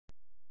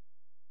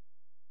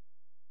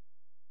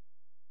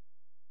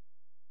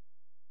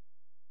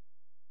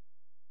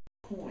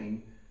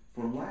coin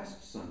for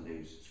last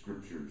Sunday's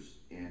scriptures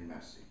and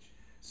message.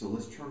 So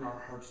let's turn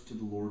our hearts to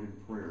the Lord in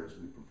prayer as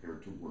we prepare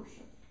to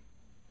worship.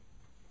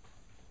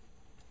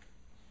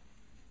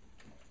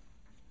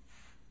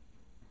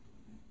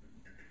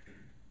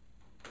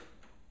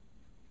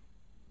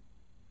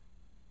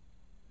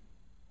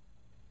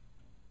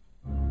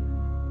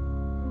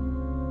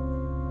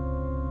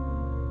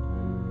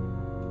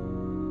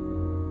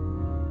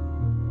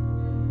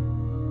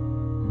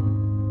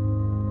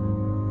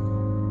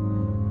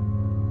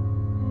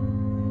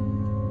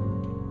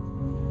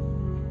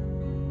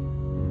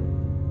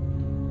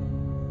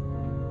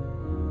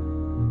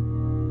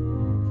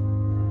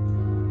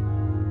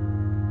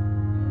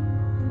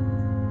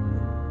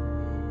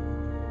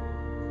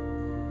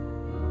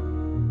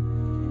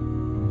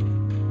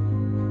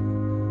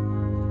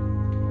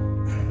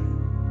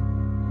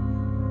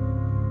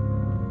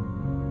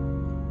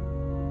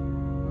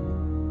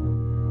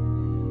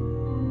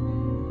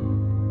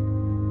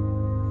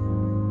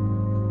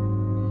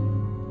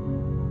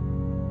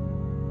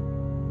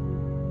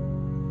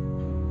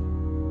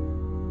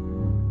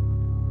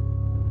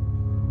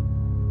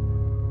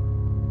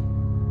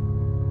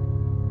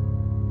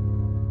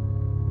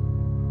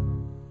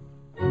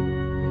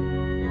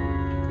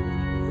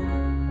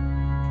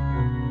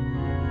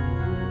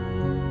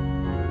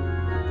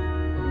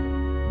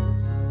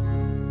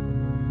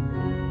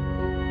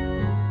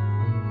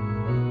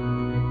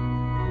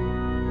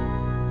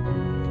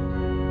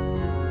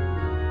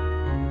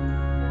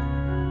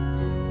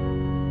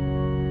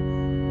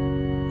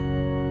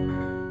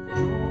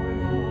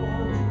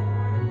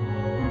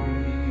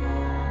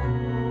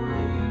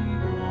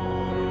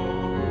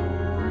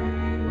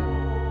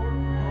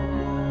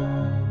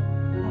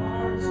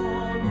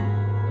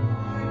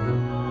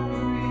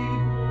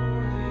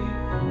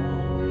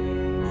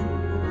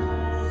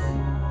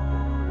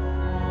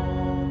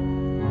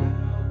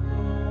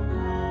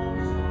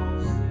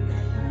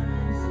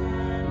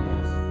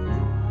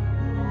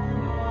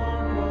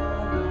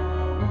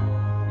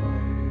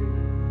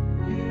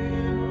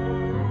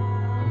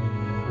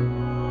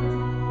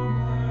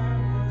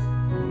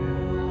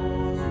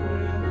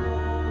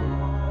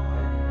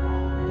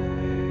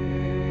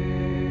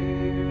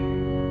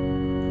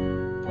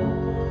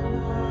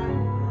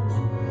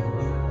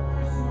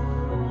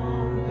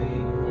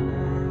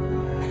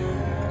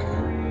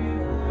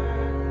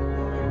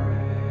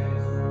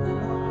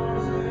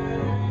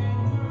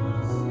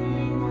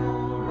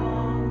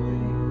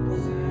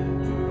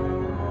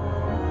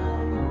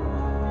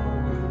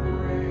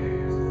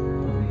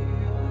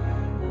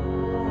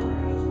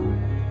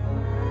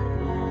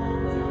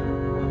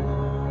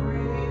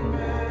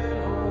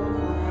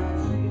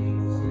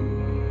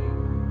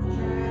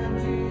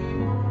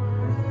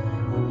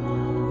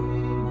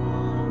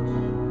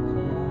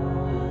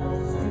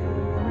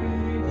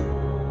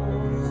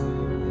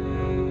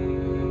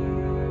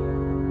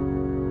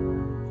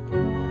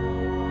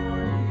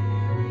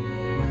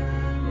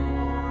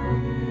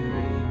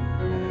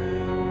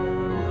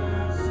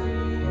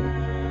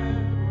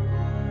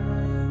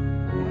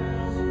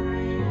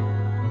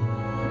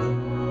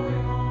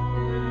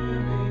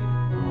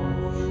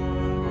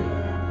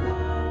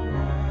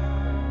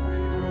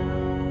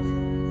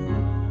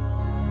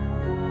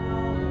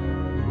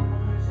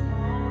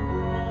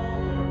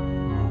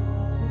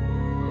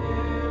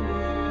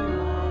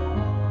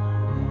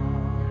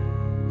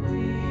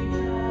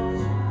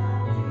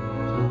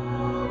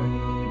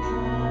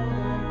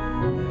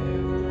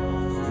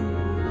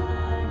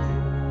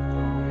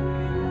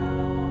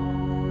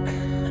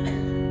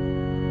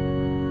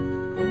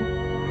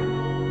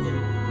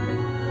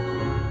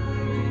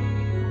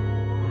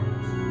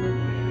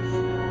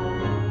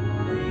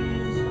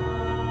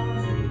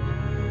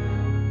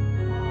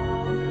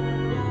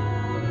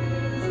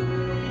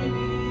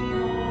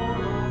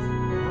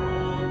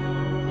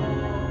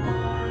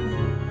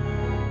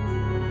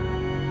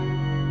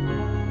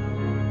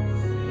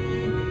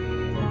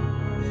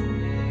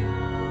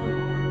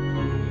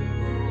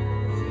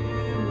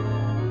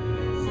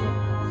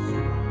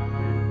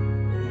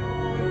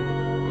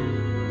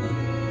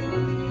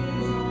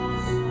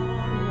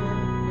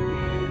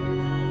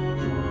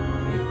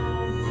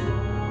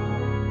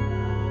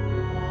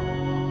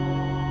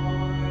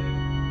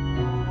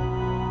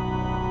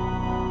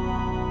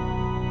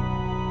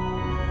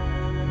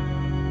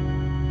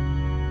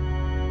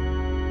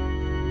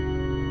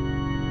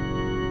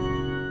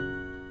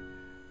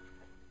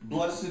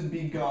 Blessed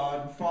be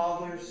God,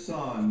 Father,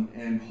 Son,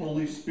 and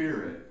Holy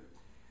Spirit,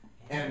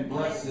 and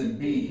blessed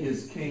be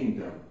his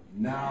kingdom,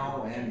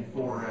 now and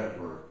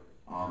forever.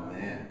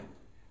 Amen.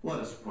 Let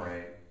us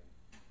pray.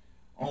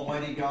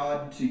 Almighty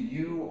God, to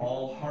you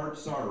all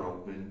hearts are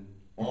open,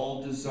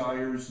 all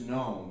desires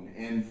known,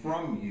 and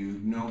from you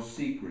no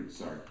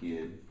secrets are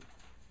hid.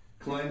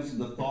 Cleanse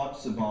the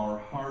thoughts of our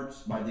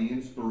hearts by the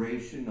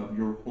inspiration of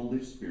your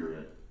Holy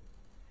Spirit,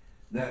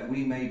 that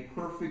we may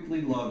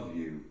perfectly love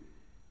you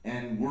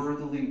and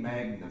worthily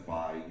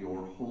magnify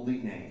your holy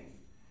name,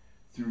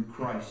 through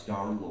Christ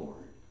our Lord.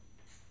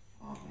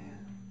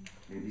 Amen.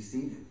 You may be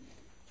seated.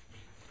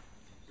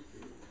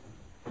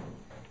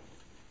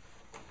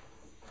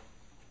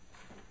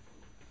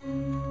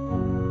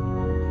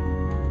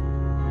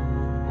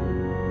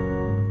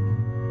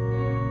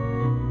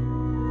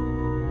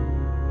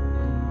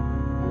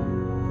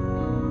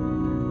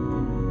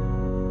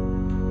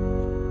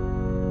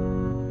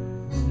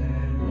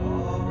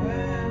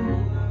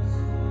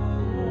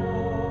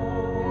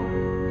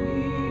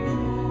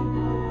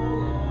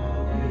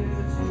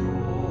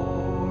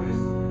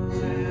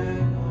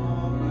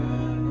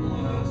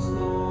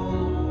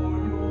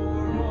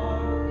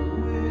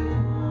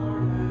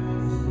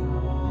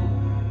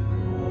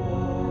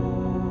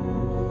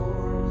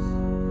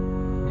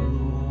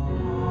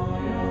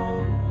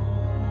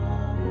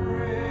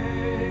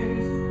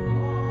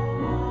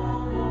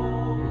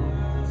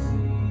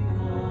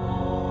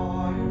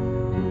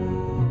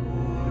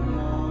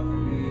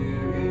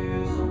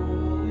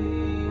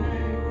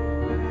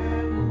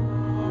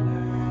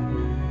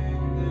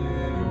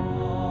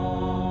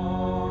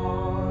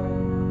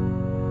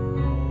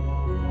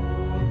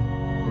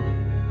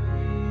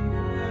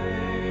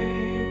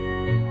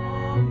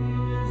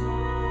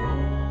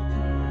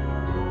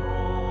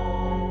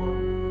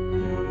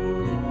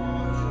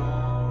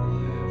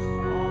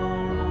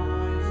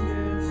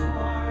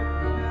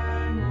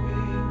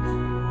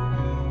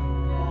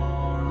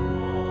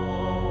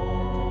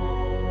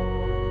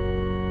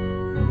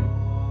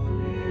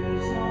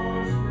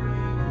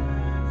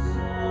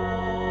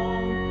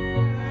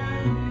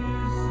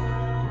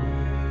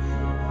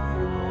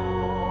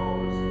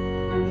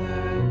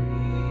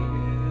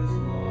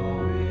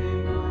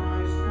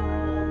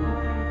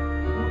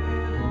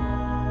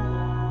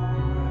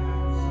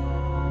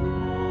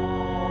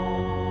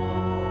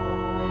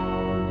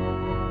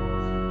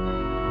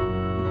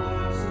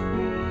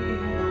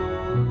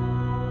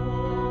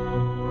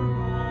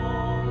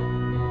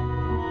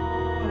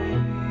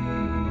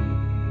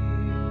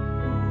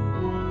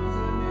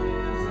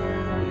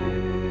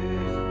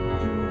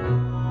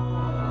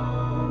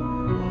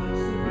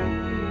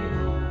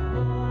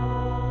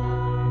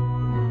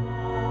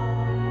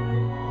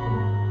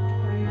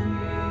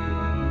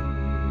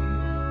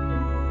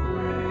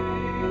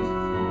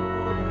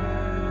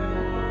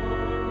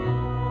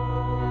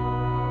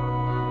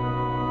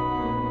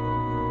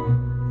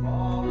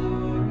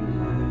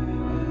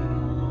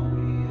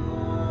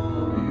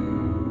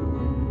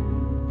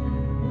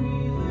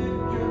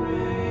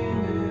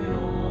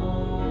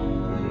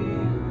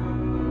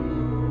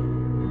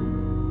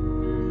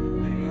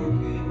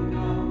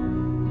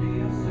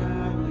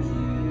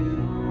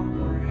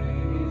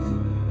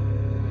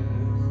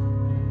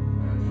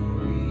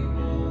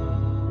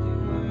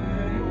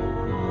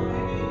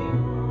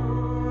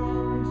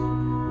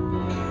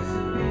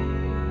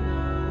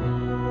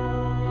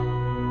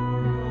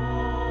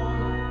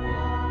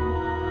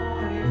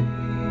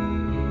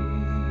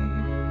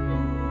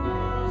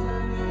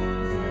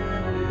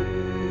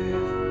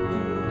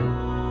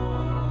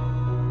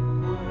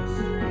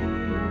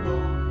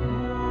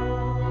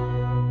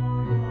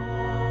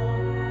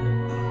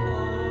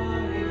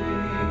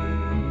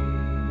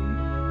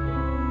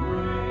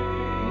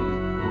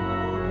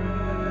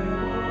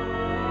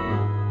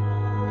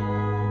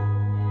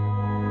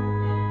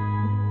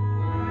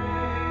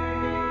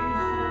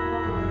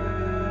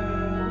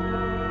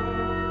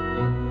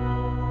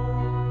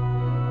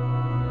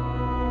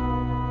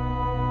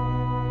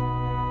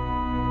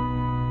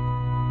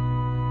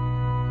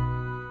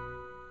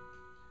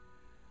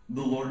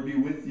 The Lord be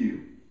with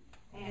you.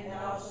 And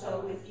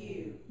also with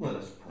you. Let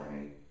us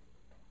pray.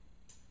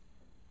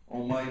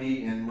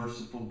 Almighty and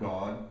merciful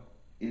God,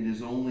 it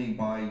is only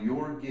by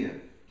your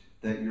gift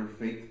that your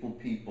faithful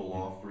people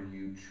offer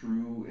you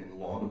true and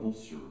laudable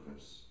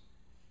service.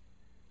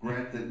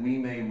 Grant that we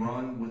may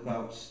run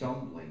without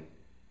stumbling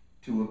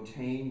to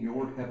obtain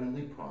your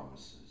heavenly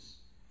promises.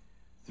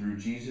 Through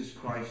Jesus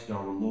Christ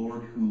our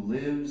Lord, who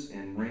lives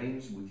and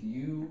reigns with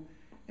you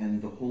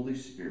and the Holy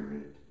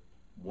Spirit,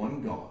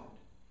 one God,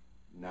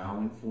 now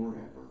and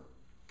forever.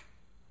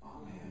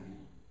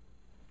 Amen.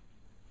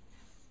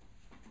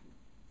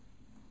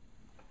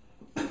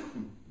 A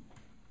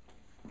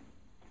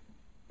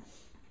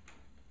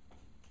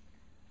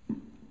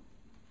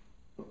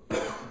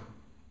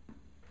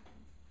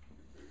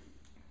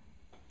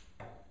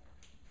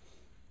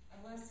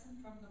lesson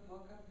from the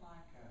book of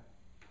Micah.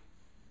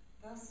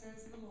 Thus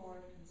says the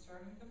Lord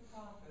concerning the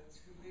prophets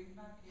who lead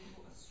my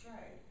people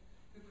astray,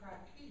 who cry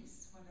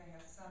peace when they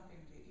have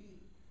something to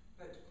eat,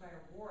 but declare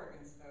war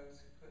against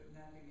those who put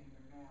nothing in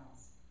their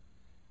mouths.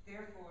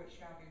 Therefore it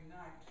shall be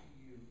night to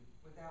you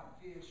without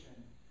vision,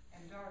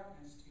 and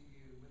darkness to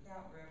you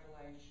without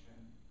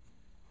revelation.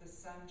 The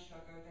sun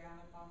shall go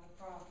down upon the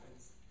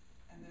prophets,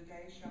 and the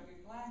day shall be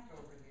black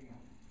over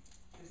them.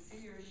 The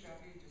seers shall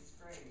be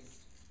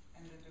disgraced,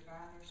 and the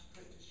diviners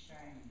put to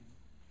shame.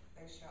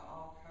 They shall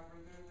all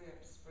cover their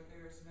lips, for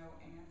there is no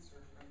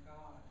answer from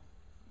God.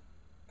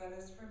 But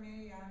as for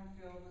me, I am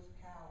filled with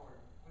power,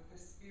 with the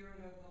Spirit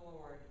of the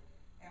Lord,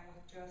 and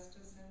with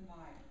justice and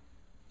might,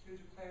 to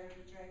declare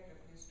to Jacob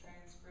his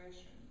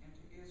transgression, and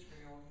to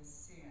Israel his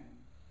sin.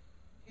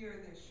 Hear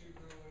this, you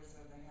rulers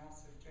of the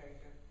house of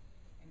Jacob,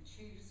 and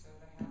chiefs of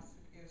the house of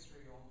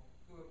Israel,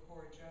 who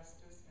abhor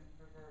justice and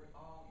pervert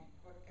all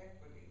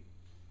equity,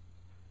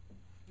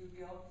 who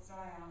gild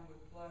Zion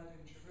with blood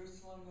and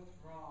Jerusalem with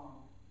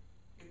wrong.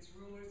 Its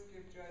rulers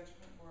give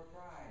judgment for a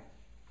bribe.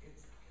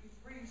 Its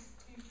priests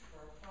teach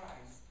for a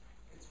price.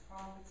 Its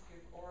prophets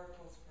give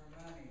oracles for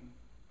money.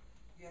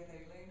 Yet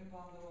they lean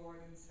upon the Lord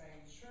and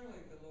say,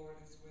 surely the Lord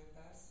is with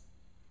us.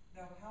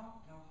 No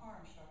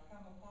harm shall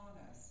come upon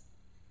us.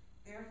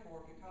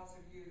 Therefore, because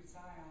of you,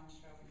 Zion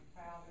shall be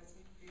plowed as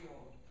a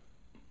field.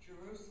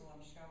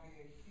 Jerusalem shall be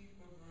a heap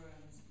of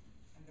ruins,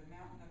 and the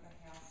mountain of a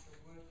house of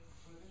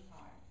wooded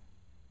height.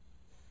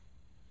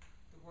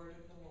 The word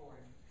of the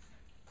Lord.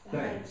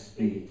 Thanks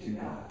be to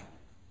God.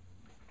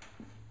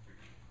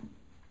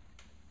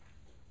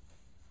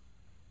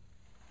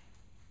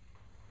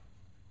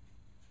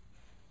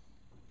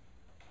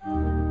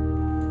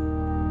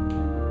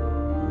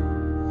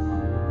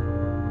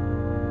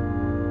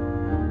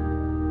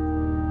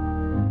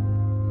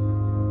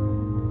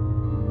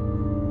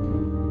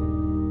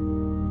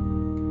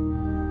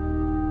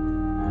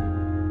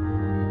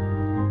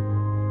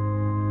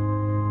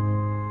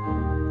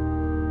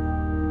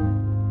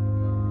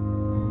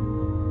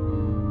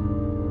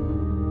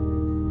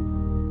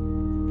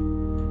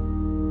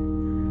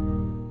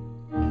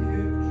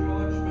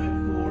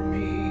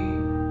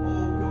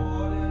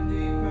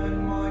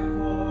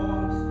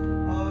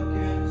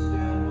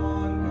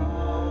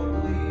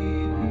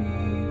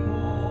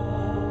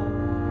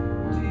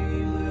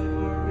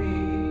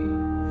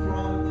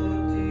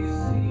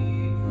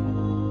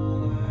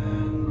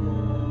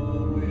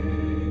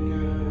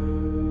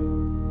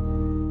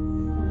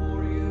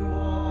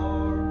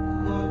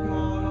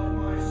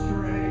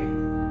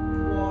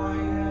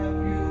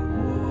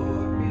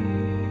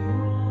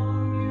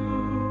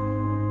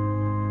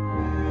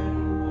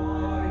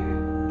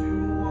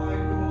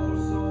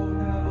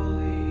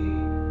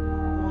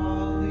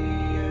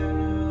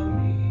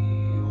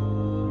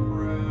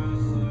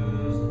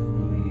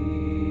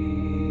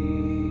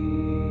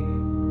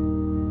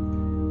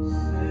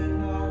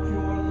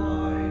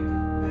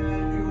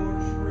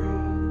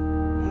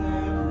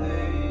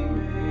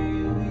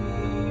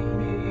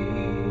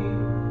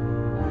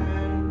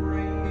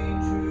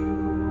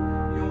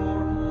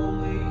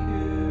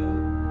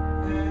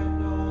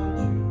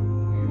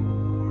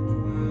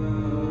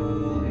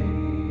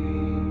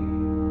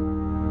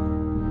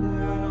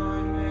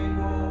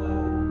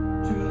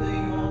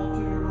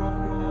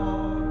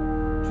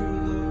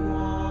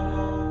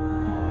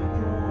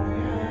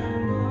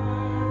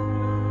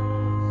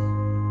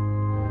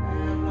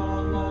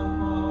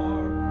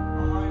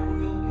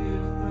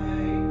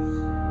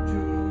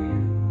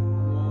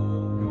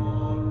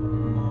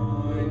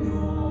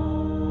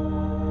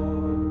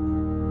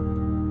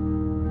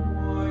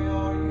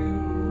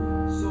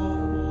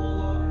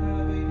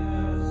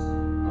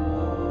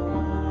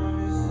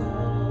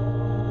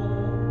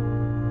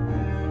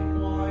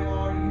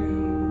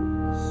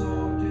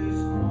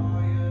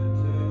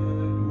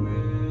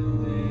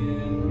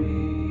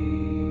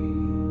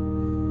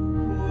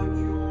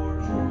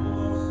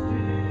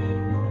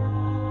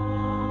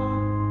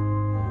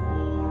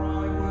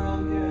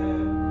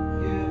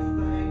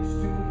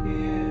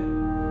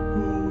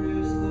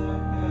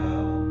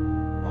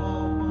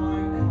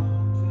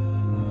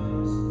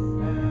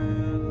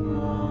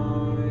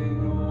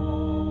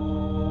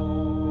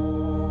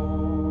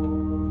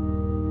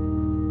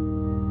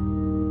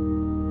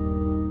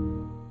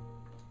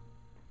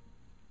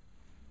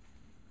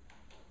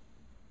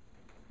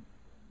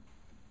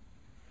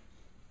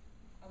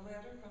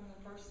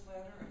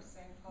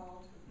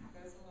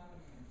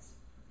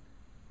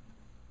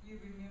 You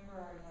remember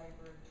our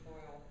labor and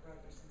toil,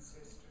 brothers and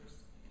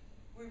sisters.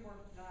 We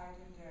work night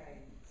and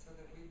day so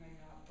that we may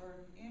not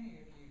burden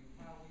any of you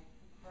while we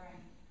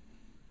proclaim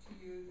to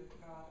you the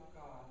God of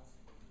gods,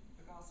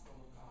 the gospel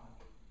of God.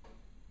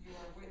 You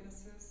are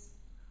witnesses,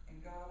 and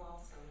God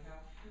also, how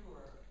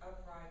pure,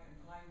 upright, and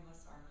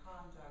blameless our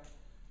conduct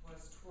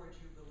was toward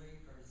you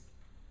believers.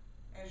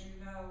 As you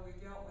know, we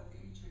dealt with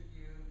each of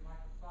you like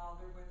a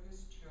father with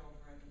his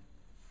children,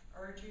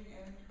 urging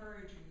and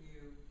encouraging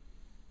you,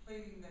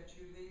 pleading that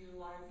you lead a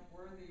life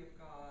worthy of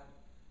God,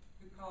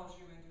 who calls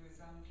you into his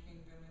own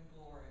kingdom and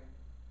glory.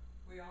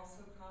 We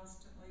also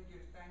constantly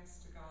give thanks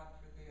to God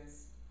for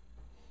this,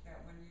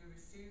 that when you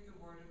received the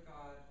word of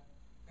God,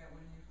 that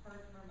when you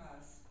heard from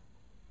us,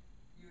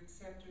 you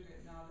accepted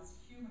it not as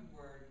human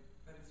word,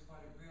 but as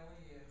what it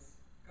really is,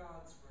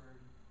 God's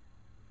word,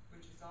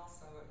 which is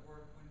also at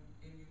work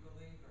in you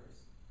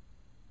believers.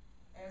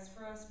 As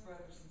for us,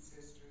 brothers and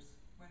sisters,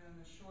 when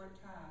in a short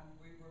time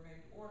we were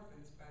made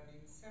orphans by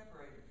being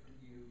separated from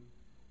you,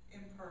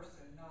 in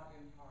person, not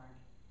in part,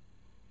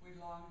 we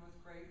longed with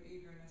great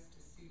eagerness to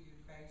see you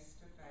face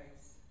to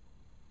face.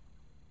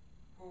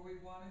 For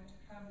we wanted to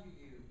come to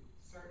you.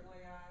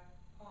 Certainly I,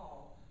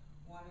 Paul,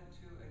 wanted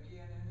to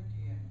again and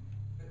again,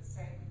 but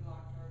Satan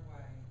blocked our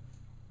way.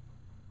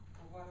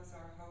 For what is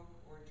our hope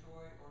or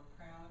joy or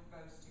crown of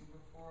boasting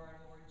before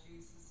our Lord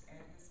Jesus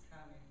at his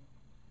coming?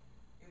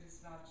 It is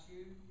not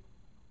you?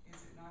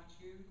 Is it not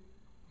you?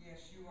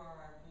 Yes, you are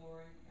our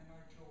glory and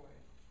our joy.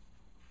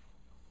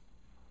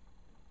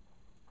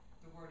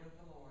 the word of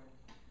the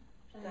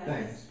Lord.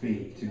 Thanks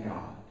be to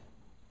God.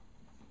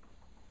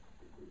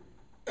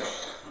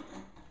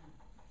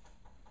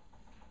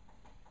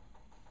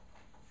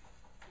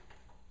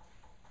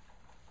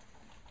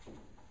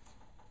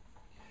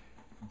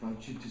 I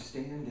invite you to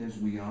stand as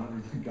we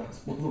honor the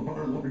gospel of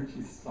our Lord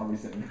Jesus. Sorry,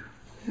 Senator.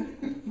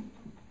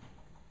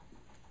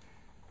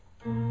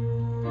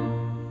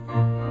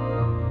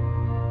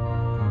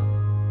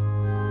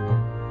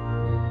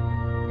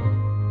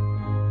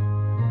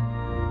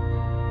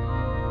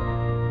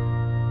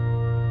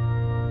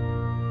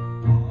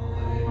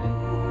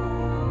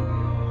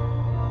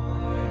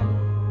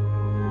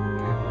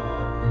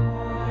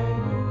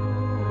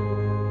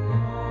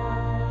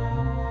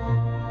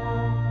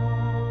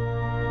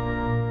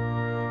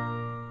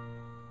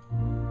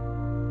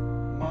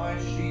 My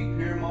sheep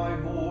hear my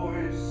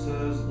voice,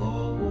 says the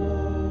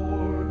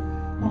Lord.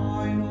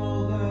 I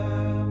know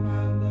them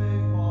and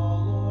they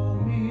follow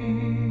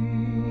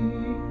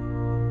me.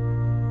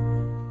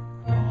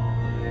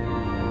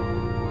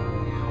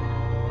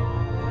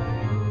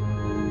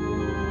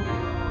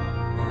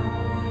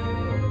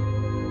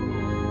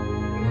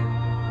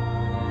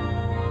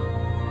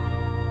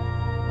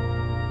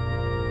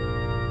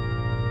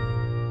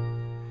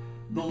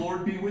 The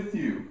Lord be with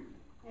you.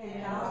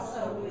 And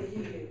also with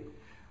you.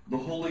 The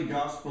Holy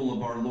Gospel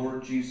of our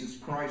Lord Jesus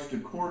Christ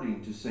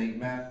according to St.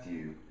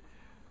 Matthew.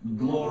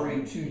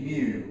 Glory to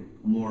you,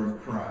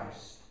 Lord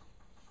Christ.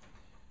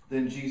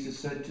 Then Jesus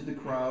said to the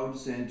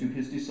crowds and to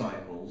his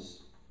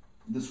disciples,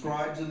 the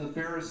scribes and the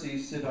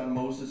Pharisees sit on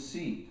Moses'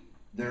 seat.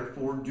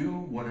 Therefore do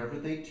whatever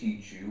they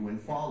teach you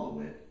and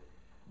follow it,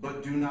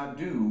 but do not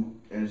do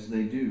as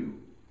they do,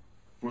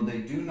 for they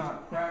do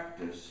not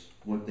practice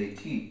what they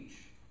teach.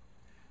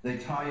 They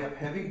tie up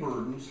heavy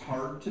burdens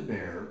hard to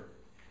bear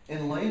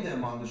and lay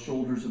them on the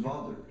shoulders of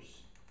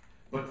others,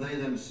 but they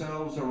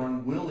themselves are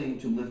unwilling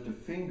to lift a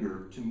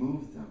finger to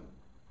move them.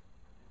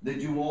 They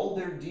do all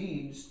their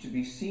deeds to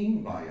be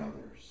seen by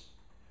others,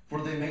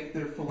 for they make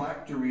their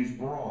phylacteries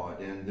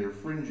broad and their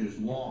fringes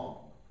long.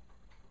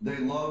 They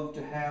love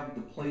to have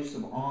the place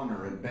of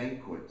honor at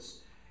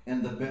banquets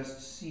and the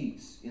best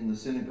seats in the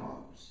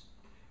synagogues,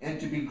 and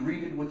to be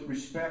greeted with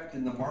respect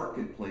in the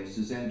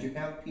marketplaces, and to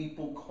have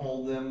people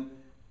call them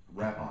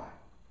Rabbi.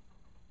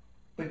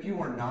 But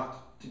you are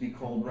not to be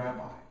called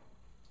Rabbi,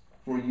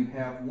 for you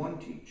have one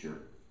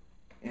teacher,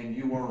 and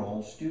you are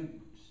all students.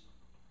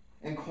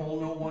 And call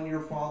no one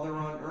your father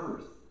on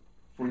earth,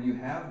 for you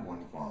have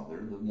one Father,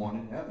 the one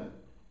in heaven.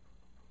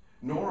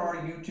 Nor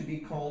are you to be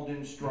called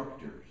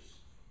instructors,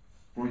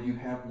 for you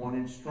have one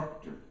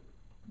instructor,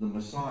 the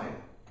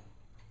Messiah.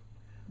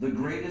 The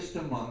greatest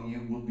among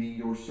you will be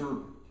your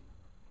servant.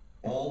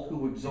 All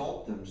who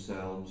exalt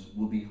themselves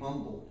will be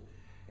humbled,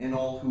 and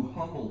all who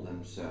humble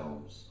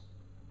themselves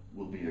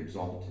will be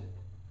exalted.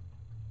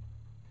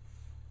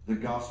 The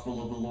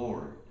Gospel of the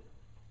Lord.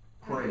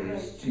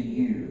 Praise to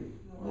you,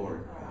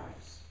 Lord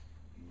Christ.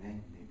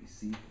 Amen. You may be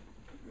seated.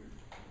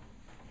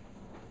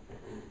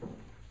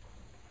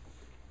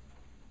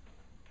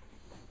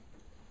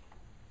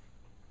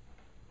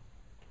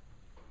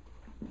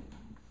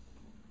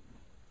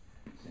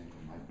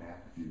 Sandra, my back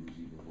view is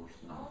even worse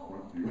than my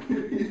front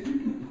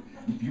view.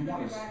 If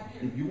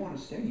you want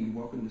to stay, you're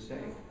welcome to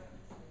stay.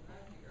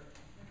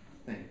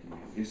 Thank you.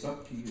 It's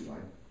up to you.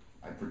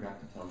 I forgot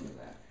to tell you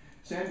that.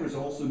 Sandra's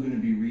also going to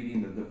be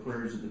reading the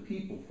prayers of the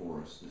people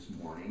for us this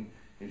morning,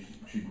 and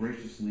she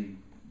graciously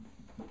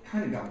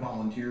kind of got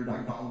volunteered.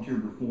 I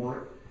volunteered her for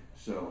it,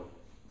 so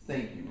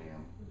thank you,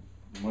 ma'am.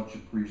 Much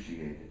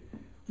appreciated.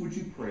 Would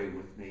you pray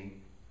with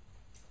me?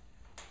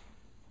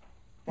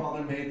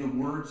 Father, may the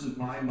words of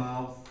my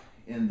mouth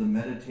and the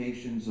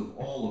meditations of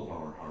all of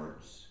our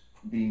hearts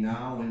be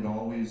now and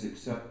always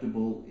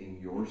acceptable in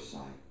your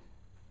sight,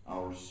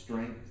 our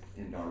strength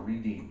and our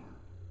Redeemer.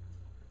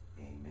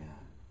 Amen.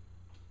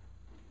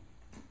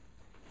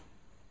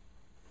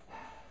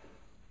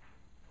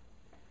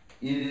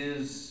 It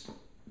is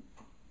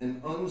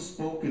an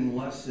unspoken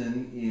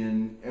lesson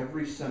in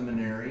every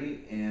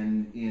seminary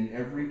and in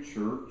every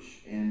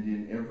church and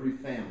in every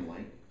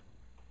family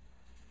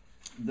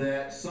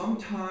that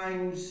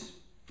sometimes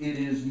it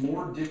is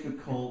more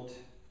difficult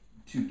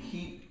to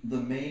keep the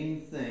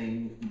main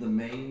thing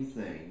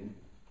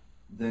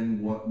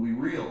than what we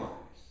realize.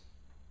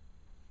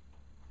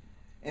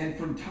 And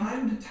from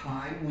time to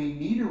time, we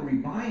need a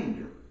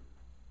reminder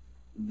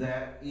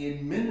that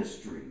in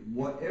ministry,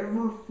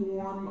 whatever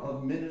form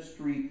of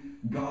ministry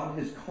God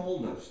has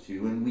called us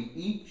to, and we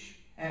each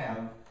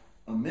have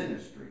a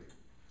ministry,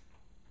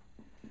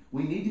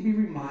 we need to be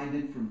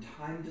reminded from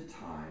time to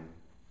time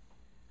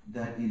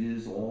that it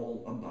is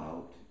all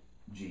about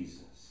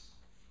Jesus.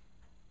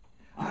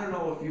 I don't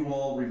know if you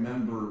all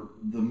remember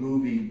the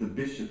movie The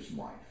Bishop's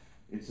Wife.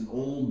 It's an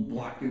old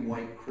black and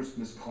white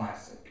Christmas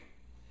classic.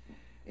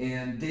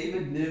 And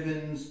David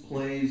Nivens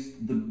plays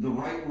the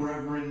Right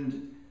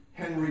Reverend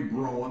Henry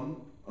Brougham,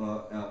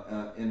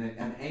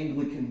 an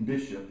Anglican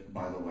bishop,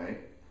 by the way.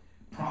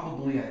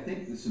 Probably, I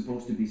think this is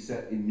supposed to be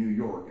set in New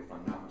York, if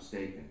I'm not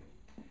mistaken.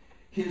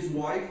 His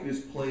wife is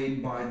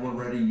played by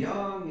Loretta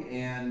Young,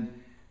 and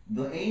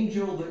the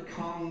angel that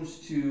comes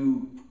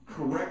to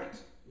correct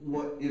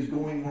what is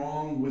going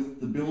wrong with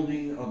the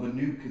building of a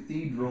new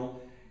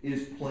cathedral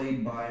is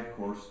played by, of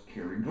course,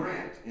 Cary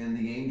Grant, and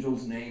the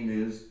angel's name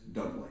is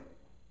Dudley.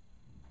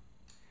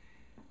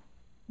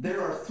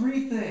 There are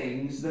three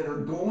things that are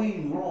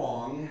going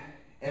wrong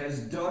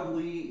as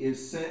Dudley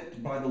is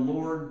sent by the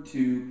Lord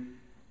to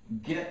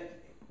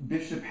get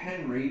Bishop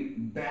Henry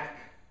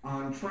back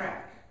on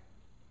track.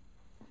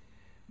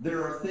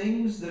 There are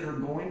things that are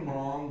going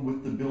wrong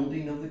with the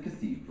building of the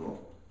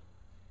cathedral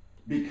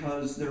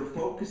because they're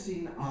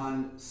focusing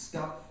on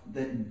stuff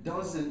that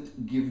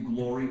doesn't give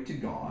glory to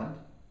God.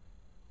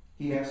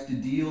 He has to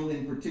deal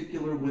in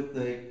particular with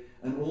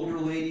an older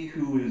lady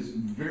who is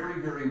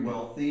very, very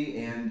wealthy,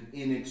 and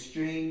in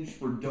exchange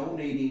for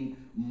donating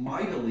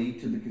mightily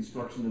to the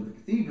construction of the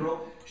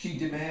cathedral, she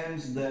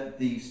demands that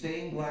the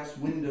stained glass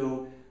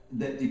window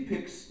that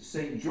depicts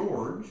St.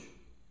 George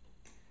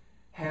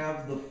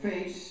have the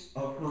face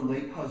of her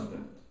late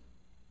husband.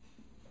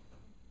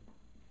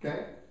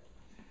 Okay?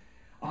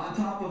 On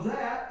top of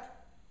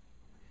that,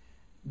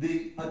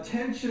 the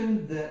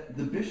attention that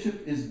the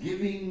bishop is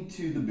giving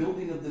to the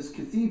building of this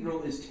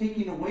cathedral is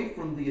taking away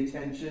from the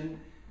attention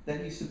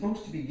that he's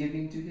supposed to be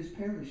giving to his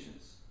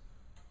parishes,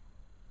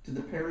 to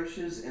the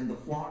parishes and the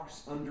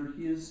flocks under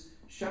his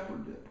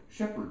shepherd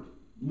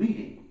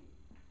leading.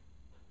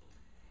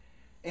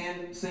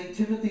 And St.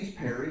 Timothy's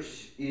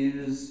parish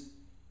is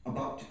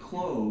about to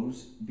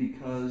close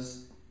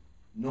because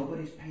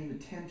nobody's paying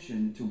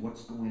attention to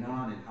what's going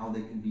on and how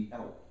they can be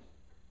helped.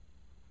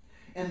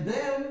 And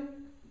then,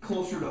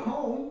 closer to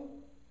home,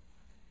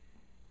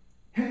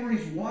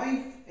 Henry's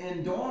wife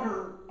and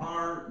daughter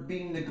are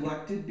being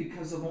neglected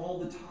because of all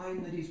the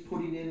time that he's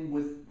putting in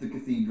with the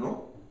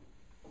cathedral.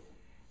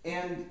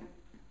 And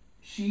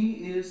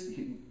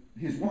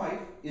his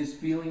wife is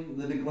feeling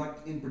the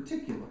neglect in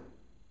particular.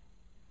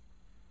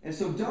 And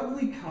so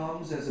Dudley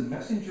comes as a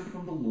messenger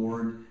from the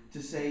Lord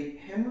to say,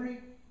 Henry,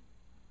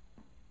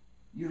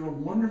 you're a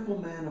wonderful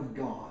man of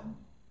God,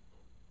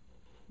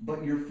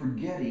 but you're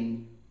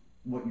forgetting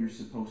what you're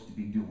supposed to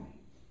be doing.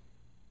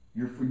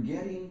 You're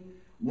forgetting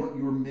what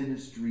your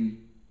ministry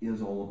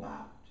is all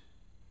about.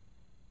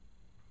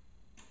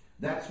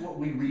 That's what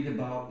we read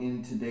about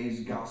in today's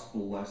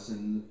gospel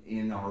lesson,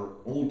 in our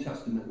Old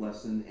Testament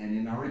lesson, and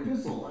in our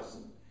epistle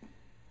lesson.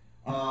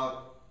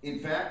 In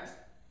fact,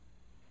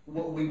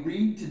 what we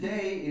read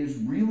today is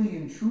really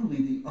and truly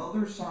the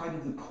other side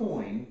of the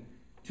coin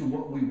to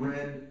what we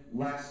read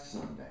last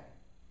Sunday.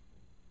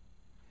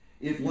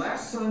 If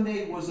last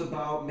Sunday was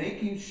about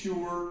making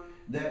sure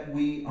that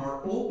we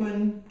are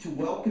open to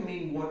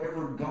welcoming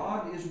whatever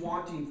God is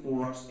wanting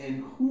for us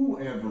and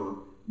whoever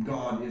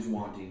God is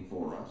wanting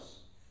for us,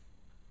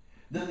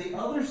 then the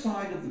other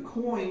side of the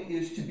coin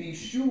is to be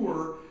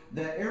sure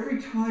that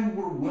every time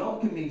we're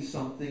welcoming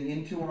something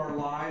into our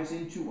lives,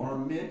 into our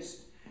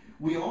midst,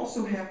 we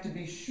also have to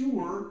be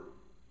sure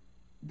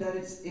that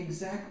it's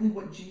exactly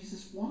what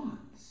Jesus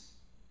wants.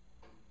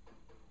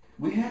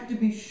 We have to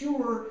be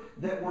sure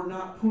that we're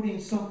not putting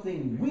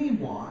something we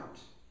want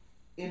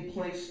in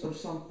place of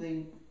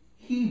something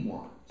he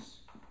wants.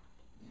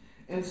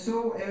 And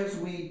so as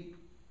we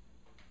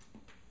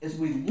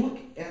look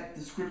at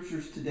the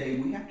scriptures today,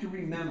 we have to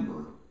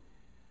remember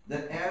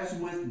that as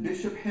with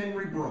Bishop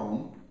Henry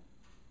Brome,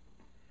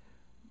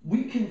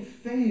 we can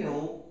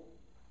fail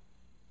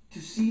to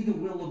see the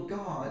will of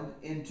God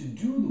and to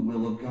do the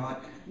will of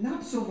God,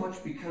 not so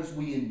much because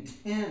we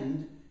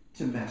intend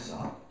to mess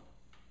up,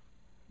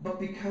 but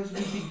because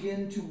we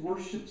begin to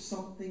worship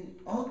something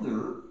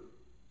other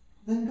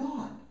than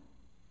God.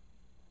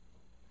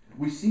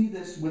 We see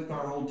this with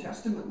our Old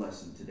Testament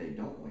lesson today,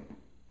 don't we?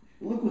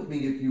 Look with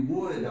me, if you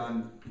would,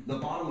 on the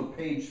bottom of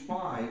page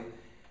 5.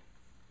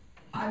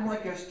 I'd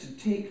like us to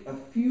take a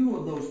few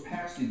of those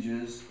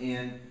passages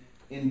and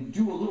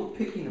do a little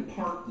picking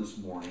apart this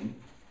morning.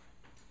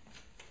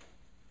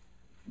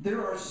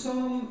 There are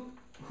some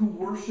who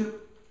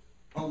worship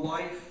a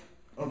life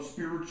of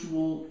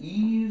spiritual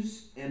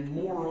ease and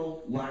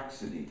moral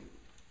laxity.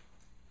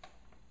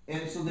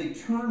 And so they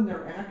turn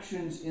their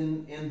actions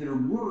and their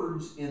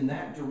words in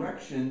that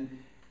direction,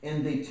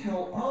 and they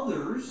tell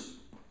others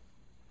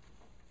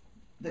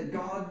that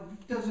God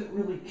doesn't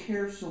really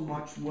care so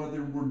much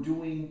whether we're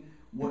doing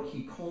what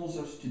he calls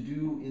us to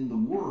do in the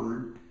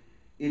Word.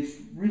 It's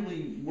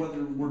really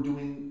whether we're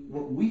doing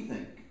what we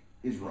think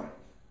is right.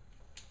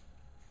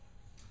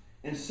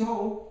 And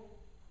so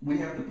we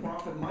have the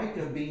prophet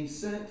Micah being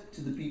sent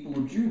to the people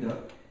of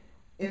Judah,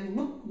 and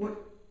look what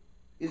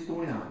is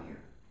going on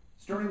here.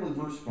 Starting with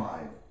verse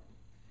 5.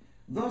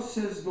 Thus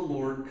says the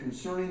Lord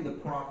concerning the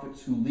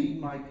prophets who lead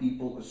my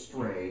people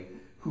astray,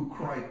 who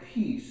cry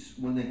peace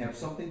when they have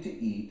something to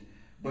eat,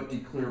 but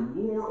declare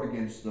war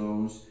against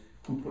those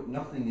who put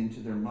nothing into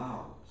their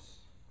mouths.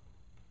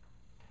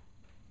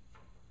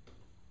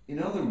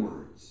 In other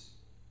words,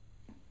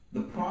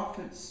 the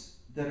prophets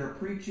that are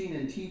preaching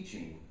and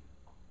teaching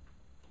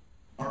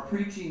are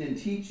preaching and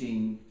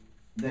teaching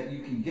that you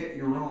can get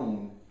your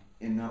own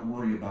and not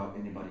worry about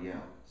anybody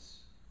else.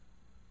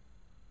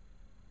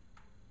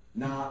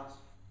 Not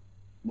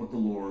what the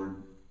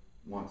Lord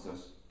wants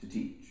us to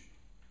teach.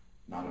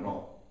 Not at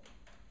all.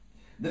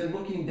 Then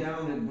looking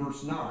down at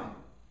verse 9,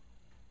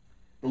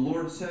 the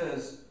Lord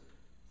says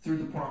through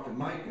the prophet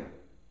Micah,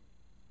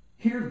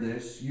 "Hear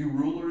this, you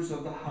rulers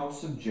of the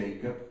house of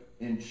Jacob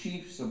and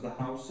chiefs of the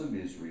house of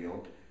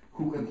Israel,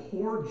 who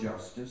abhor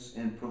justice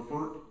and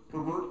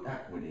pervert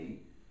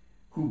equity,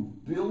 who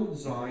build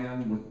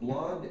Zion with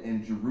blood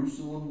and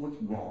Jerusalem with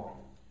wrong.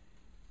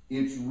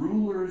 Its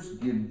rulers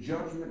give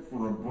judgment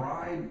for a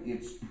bribe,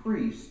 its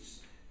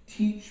priests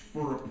teach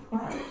for a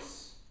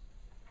price,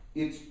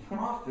 its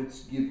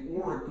prophets give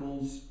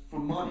oracles for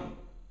money.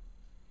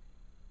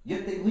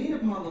 Yet they lean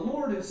upon the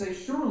Lord and say,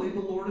 surely the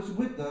Lord is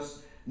with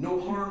us, no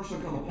harm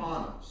shall come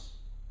upon us."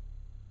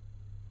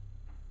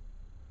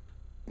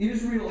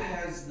 Israel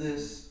has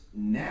this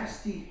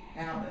nasty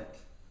habit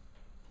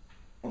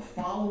of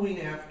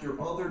following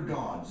after other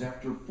gods,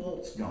 after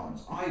false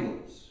gods,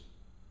 idols,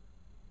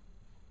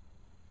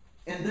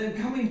 and then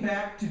coming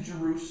back to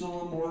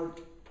Jerusalem or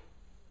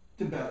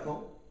to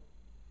Bethel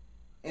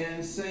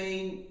and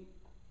saying,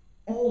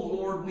 "Oh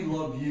Lord, we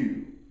love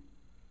you,"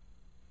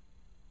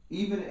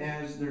 even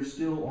as they're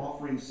still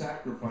offering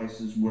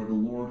sacrifices where the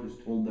Lord has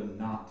told them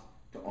not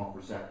to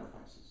offer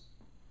sacrifices.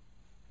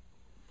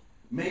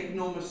 Make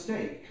no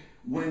mistake,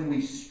 when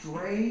we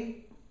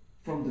stray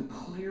from the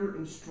clear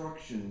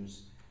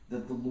instructions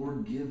that the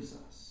Lord gives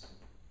us,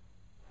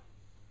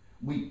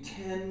 we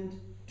tend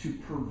to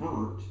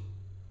pervert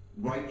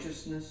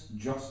righteousness,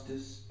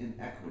 justice, and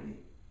equity.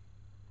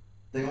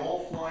 They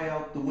all fly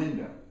out the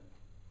window.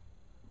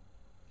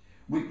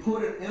 We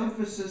put an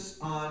emphasis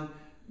on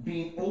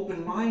being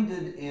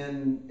open-minded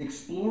and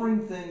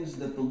exploring things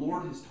that the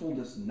Lord has told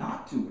us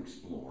not to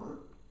explore,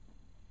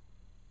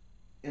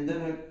 and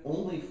then it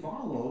only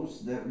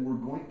follows that we're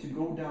going to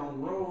go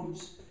down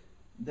roads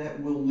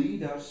that will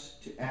lead us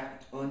to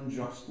act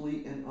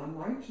unjustly and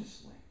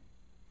unrighteously.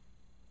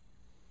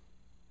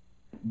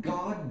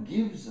 God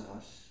gives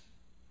us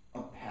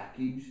a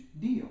package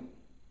deal.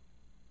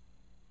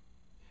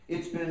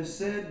 It's been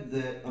said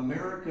that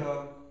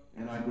America,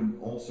 and I would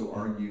also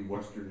argue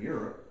Western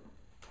Europe,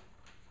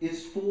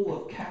 is full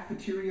of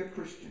cafeteria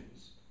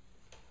Christians.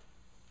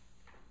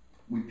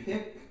 We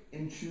pick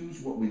and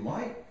choose what we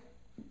like,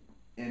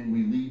 and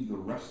we leave the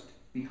rest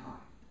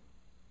behind.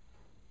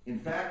 In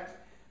fact,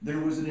 there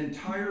was an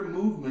entire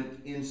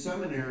movement in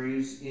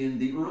seminaries in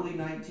the early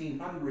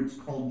 1900s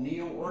called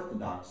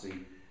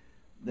Neo-Orthodoxy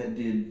that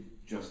did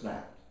just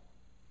that.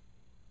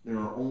 There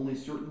are only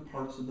certain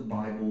parts of the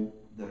Bible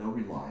that are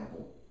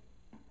reliable,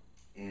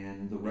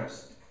 and the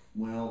rest,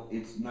 well,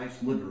 it's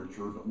nice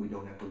literature, but we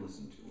don't have to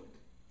listen to it.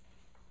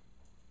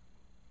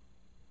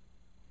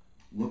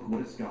 Look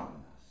what it's gotten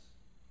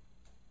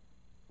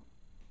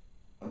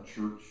us. A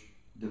church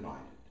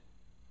divided.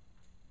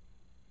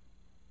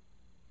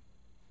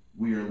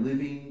 We are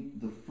living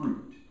the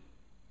fruit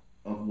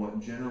of what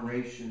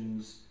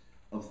generations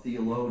of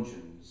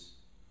theologians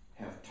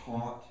have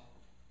taught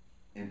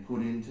and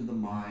put into the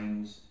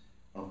minds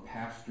of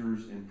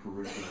pastors and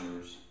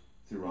parishioners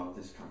throughout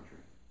this country.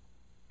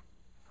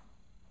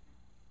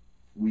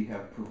 We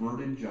have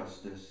perverted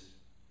justice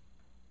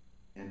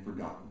and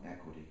forgotten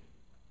equity,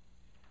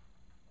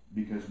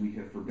 because we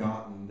have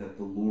forgotten that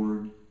the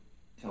Lord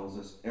tells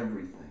us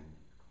everything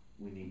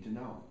we need to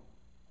know.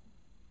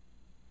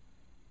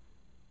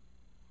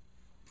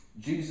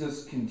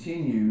 Jesus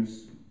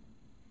continues,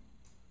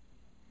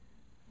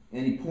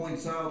 and he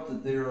points out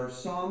that there are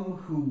some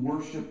who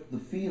worship the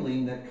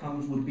feeling that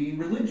comes with being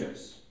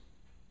religious,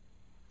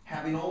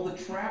 having all the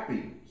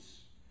trappings,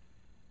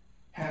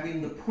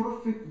 having the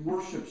perfect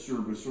worship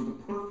service or the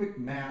perfect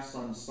Mass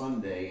on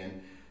Sunday,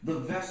 and the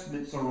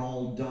vestments are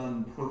all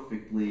done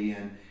perfectly,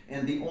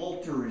 and the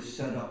altar is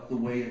set up the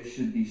way it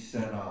should be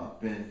set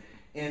up,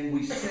 and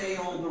we say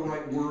all the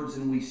right words,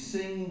 and we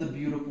sing the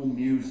beautiful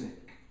music.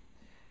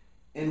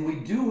 And we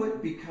do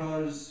it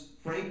because,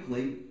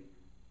 frankly,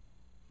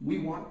 we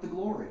want the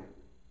glory.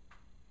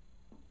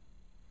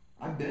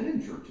 I've been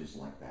in churches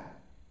like that.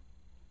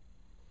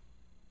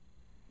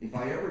 If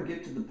I ever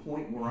get to the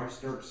point where I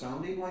start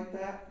sounding like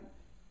that,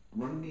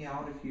 run me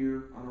out of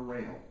here on a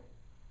rail.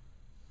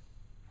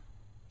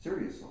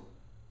 Seriously.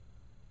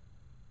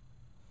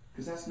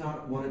 Because that's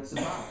not what it's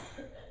about.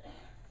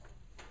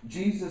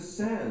 Jesus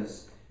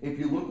says, if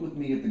you look with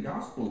me at the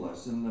gospel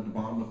lesson at the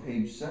bottom of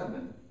page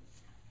 7,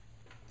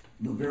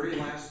 the very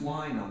last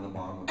line on the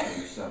bottom of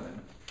page 7,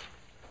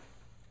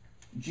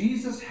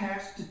 Jesus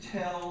has to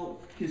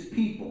tell his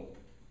people,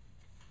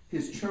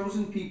 his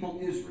chosen people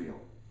Israel,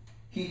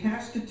 he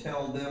has to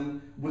tell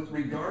them with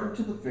regard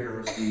to the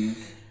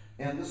Pharisees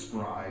and the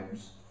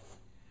scribes,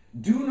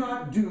 do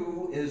not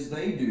do as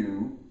they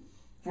do,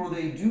 for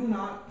they do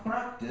not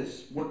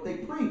practice what they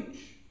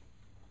preach.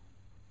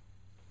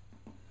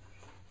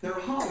 They're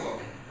hollow.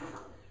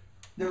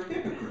 They're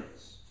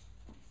hypocrites.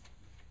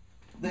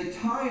 They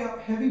tie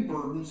up heavy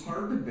burdens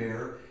hard to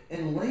bear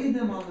and lay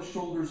them on the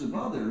shoulders of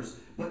others,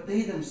 but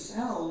they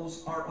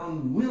themselves are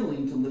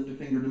unwilling to lift a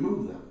finger to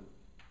move them.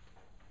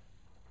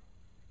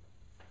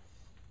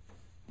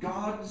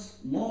 God's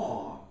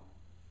law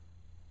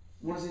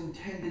was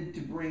intended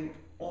to bring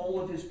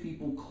all of his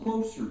people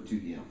closer to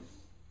him.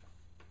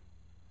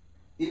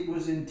 It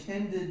was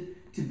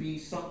intended to be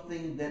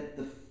something that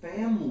the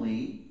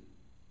family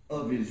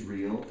of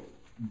Israel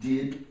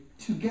did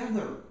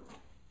together,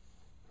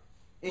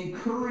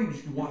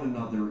 encouraged one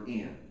another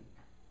in,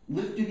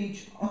 lifted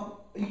each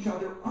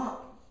other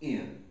up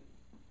in.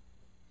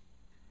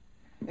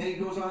 And he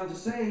goes on to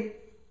say,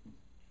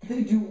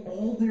 they do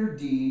all their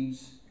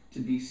deeds to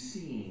be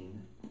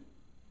seen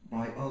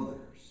by others.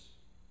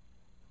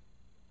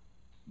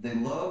 They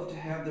love to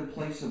have their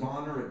place of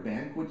honor at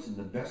banquets and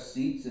the best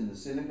seats in the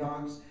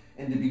synagogues,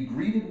 and to be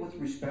greeted with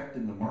respect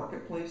in the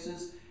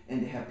marketplaces,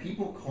 and to have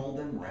people call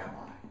them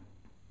rabbi.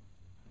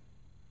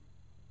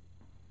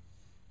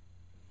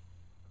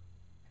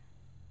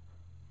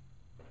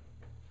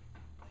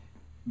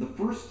 The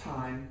first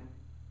time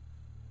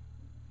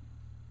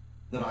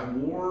that I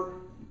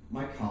wore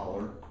my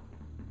collar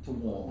to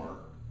Walmart,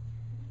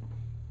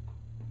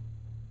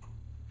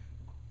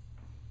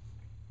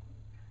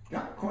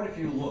 got quite a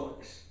few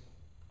looks.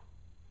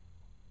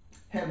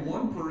 Had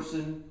one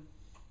person,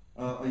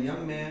 a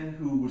young man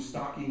who was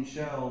stocking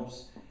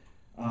shelves,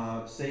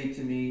 say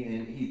to me,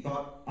 and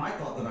I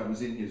thought that I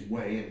was in his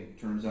way, and it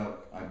turns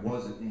out I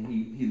wasn't, and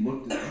he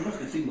must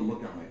have seen the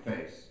look on my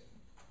face.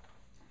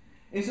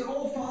 And he said,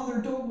 "Oh,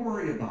 Father, don't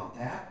worry about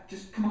that.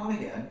 Just come on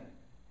ahead."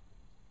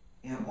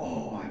 And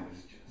I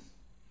was just,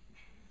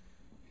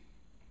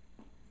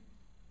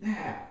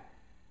 yeah.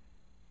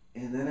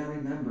 And then I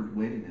remembered,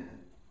 wait a minute.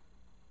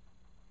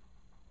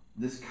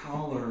 This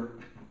collar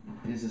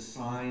is a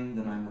sign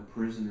that I'm a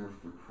prisoner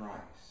for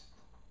Christ,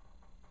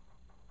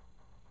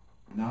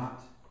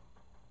 not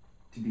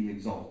to be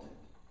exalted.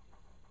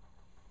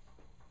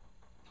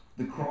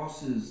 The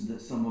crosses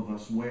that some of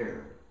us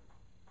wear,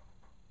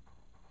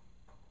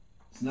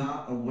 it's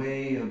not a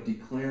way of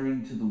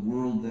declaring to the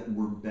world that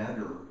we're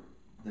better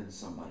than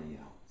somebody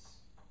else.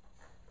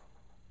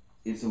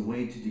 It's a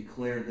way to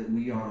declare that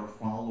we are a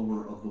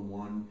follower of the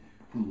one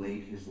who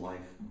laid his life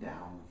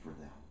down for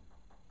them.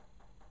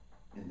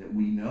 And that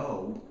we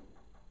know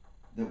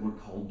that we're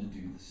called to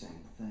do the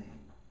same thing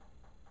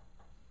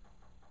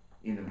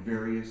in a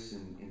various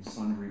and in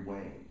sundry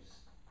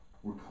ways.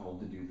 We're called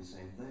to do the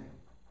same thing.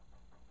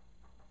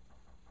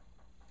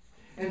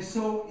 And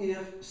so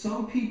if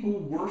some people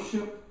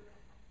worship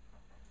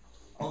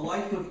a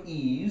life of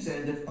ease,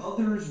 and if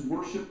others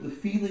worship the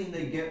feeling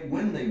they get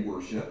when they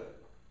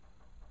worship,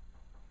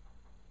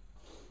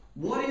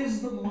 what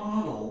is the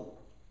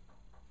model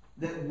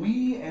that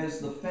we as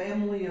the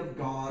family of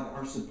God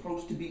are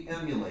supposed to be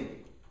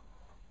emulating?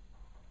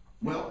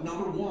 Well,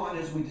 number one,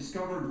 as we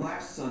discovered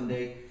last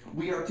Sunday,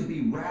 we are to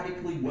be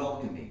radically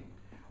welcoming.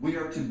 We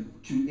are to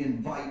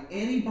invite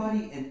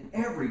anybody and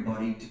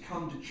everybody to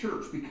come to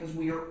church, because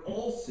we are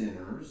all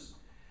sinners,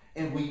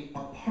 and we,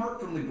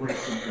 apart from the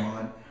grace of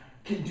God,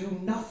 can do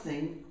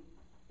nothing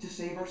to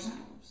save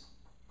ourselves.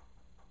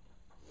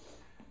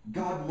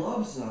 God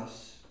loves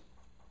us,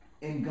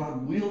 and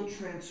God will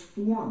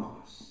transform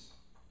us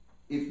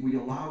if we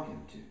allow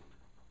him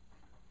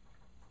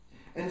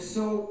to. And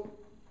so,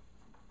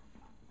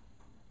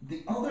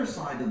 the other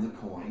side of the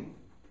coin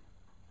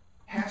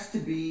has to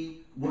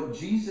be what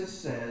Jesus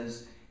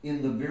says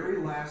in the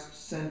very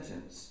last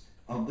sentence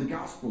of the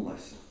gospel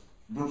lesson,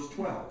 verse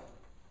 12.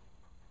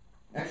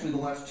 Actually, the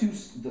last two,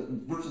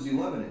 verses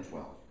 11 and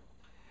 12.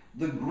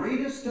 The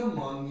greatest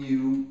among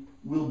you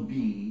will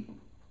be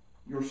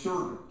your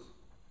servant.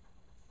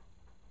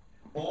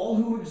 All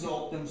who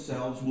exalt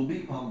themselves will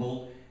be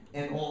humbled,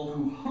 and all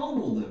who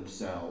humble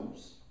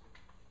themselves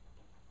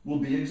will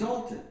be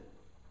exalted.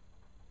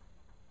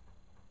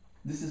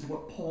 This is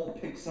what Paul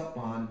picks up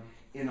on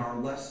in our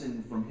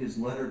lesson from his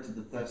letter to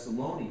the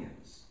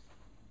Thessalonians.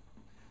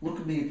 Look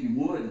at me, if you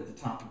would, at the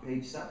top of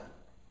page 7.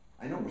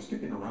 I know we're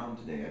skipping around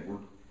today. We're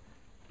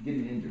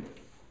getting into it.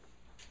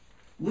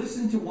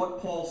 Listen to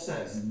what Paul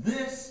says.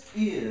 This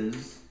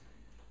is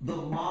the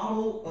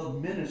model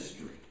of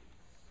ministry.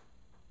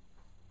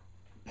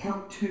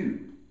 Part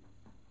 2.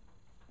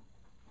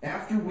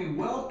 After we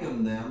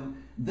welcome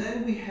them,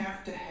 then we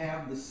have to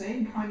have the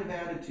same kind of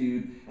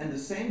attitude and the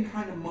same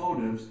kind of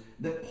motives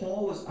that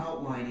Paul is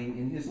outlining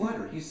in his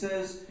letter. He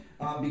says,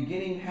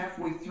 beginning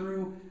halfway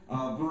through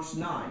verse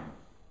 9,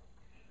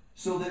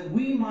 so that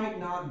we might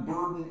not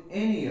burden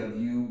any of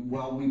you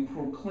while we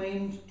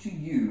proclaimed to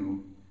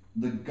you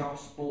the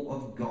gospel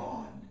of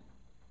God.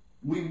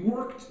 We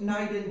worked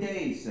night and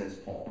day, says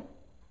Paul,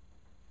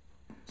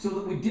 so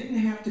that we didn't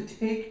have to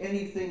take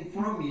anything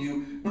from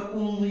you, but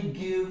only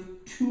give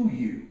to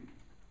you.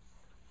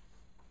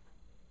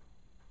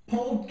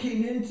 Paul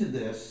came into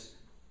this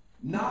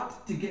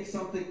not to get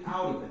something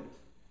out of it.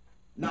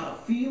 Not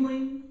a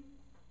feeling,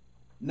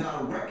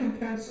 not a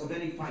recompense of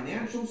any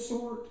financial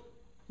sort,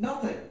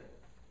 nothing.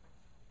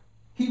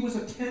 He was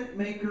a tent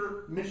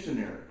maker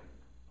missionary.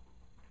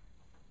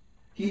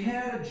 He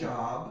had a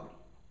job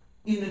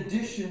in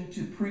addition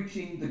to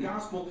preaching the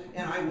gospel,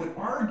 and I would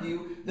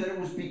argue that it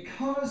was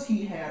because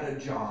he had a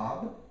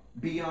job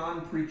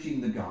beyond preaching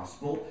the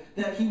gospel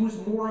that he was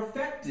more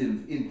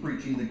effective in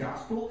preaching the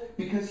gospel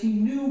because he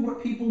knew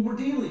what people were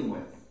dealing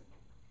with.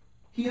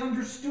 He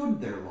understood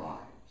their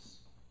lives.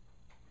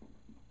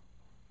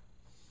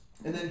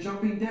 And then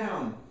jumping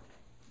down,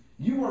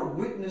 you are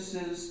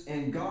witnesses,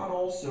 and God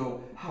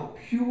also, how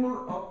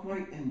pure,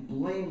 upright, and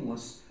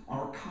blameless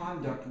our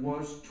conduct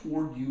was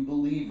toward you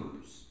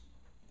believers.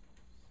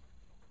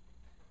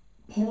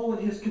 Paul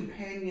and his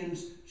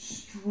companions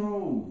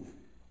strove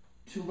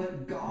to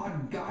let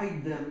God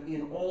guide them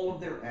in all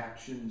of their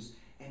actions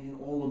and in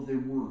all of their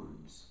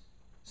words,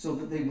 so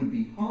that they would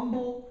be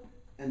humble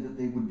and that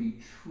they would be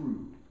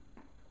true.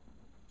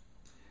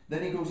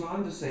 Then he goes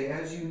on to say,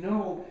 as you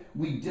know,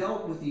 we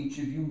dealt with each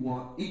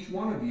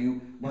one of you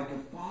like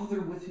a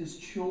father with his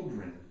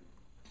children,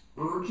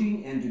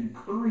 urging and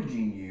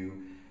encouraging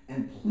you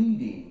and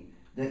pleading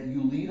that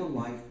you lead a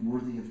life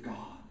worthy of God.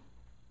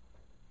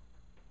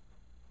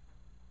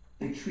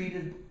 They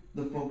treated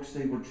the folks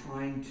they were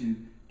trying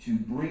to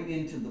bring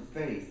into the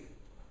faith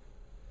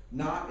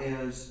not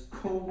as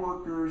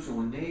co-workers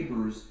or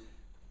neighbors,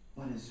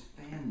 but as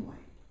family.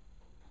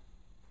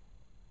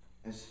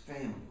 As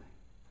family.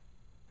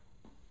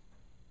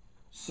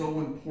 So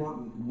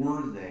important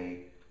were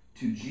they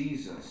to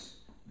Jesus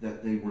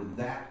that they were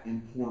that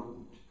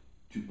important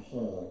to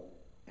Paul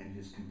and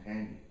his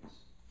companions.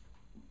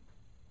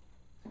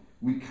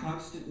 We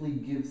constantly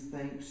give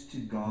thanks to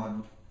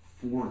God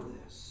for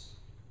this.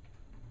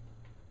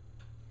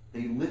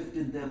 They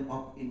lifted them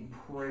up in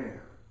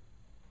prayer.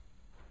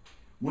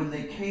 When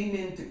they came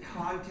into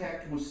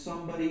contact with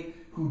somebody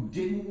who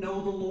didn't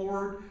know the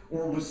Lord,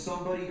 or was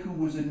somebody who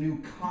was a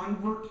new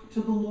convert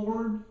to the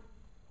Lord,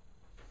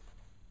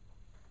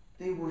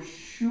 they were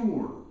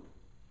sure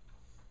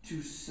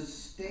to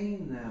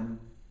sustain them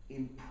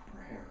in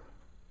prayer.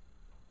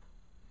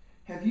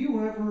 Have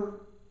you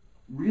ever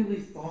really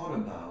thought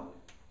about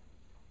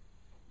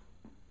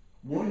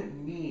what it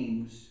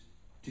means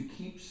to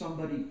keep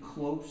somebody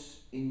close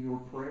in your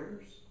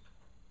prayers?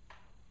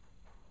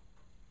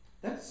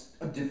 That's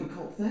a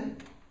difficult thing.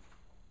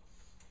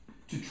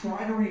 To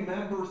try to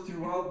remember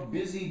throughout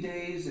busy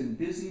days and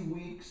busy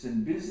weeks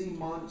and busy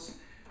months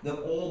that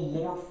all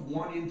morph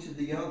one into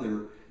the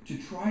other, to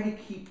try to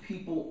keep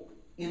people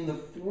in the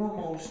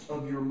foremost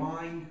of your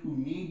mind who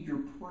need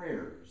your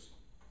prayers,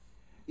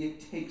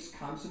 it takes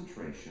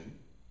concentration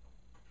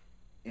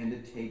and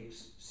it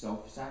takes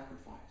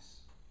self-sacrifice.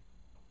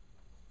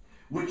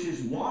 Which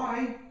is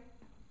why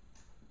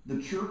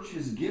the church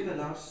has given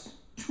us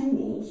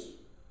tools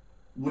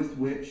with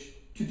which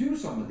to do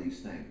some of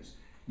these things.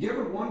 You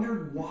ever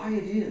wondered why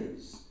it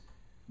is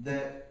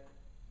that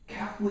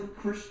Catholic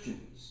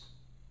Christians,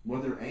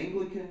 whether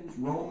Anglicans,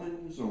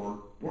 Romans,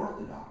 or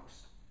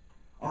Orthodox,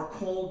 are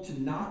called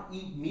to not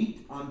eat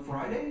meat on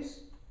Fridays?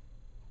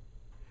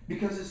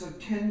 Because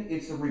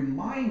it's a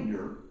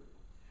reminder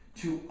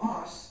to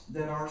us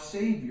that our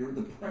Savior,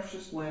 the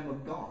precious Lamb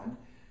of God,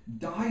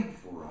 died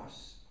for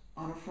us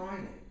on a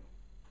Friday.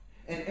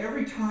 And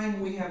every time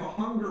we have a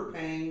hunger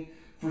pang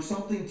for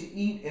something to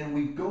eat and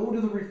we go to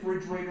the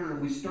refrigerator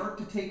and we start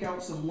to take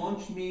out some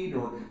lunch meat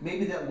or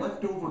maybe that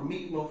leftover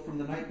meatloaf from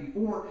the night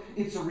before,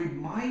 it's a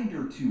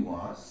reminder to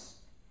us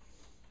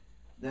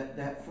that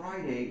that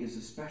Friday is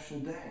a special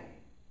day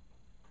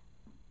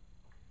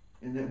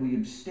and that we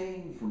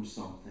abstain from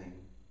something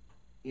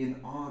in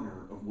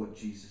honor of what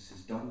Jesus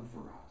has done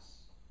for us.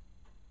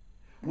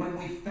 When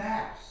we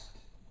fast,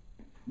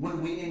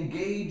 when we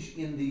engage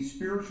in the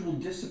spiritual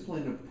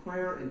discipline of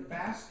prayer and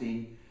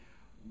fasting,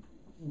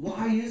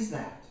 why is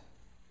that?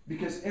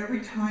 Because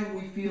every time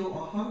we feel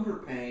a hunger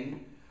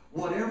pang,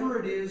 whatever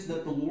it is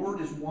that the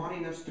Lord is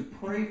wanting us to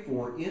pray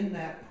for in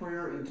that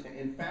prayer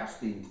and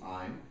fasting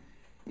time,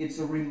 it's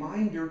a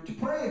reminder to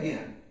pray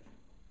again.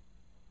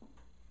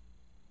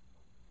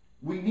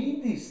 We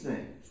need these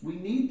things. We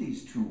need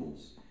these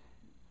tools.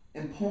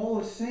 And Paul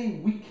is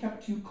saying, we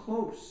kept you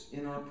close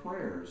in our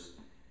prayers.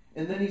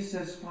 And then he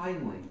says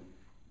finally,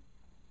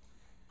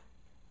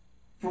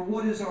 for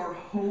what is our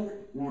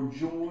hope or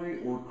joy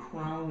or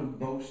crown of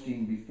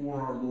boasting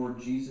before our Lord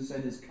Jesus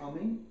at his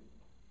coming?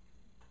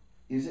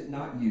 Is it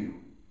not you?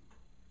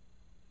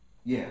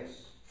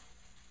 Yes,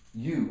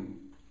 you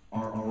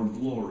are our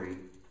glory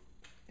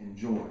and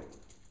joy.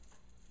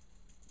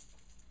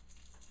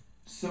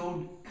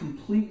 So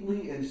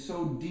completely and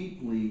so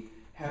deeply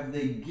have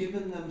they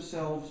given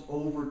themselves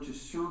over to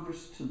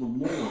service to the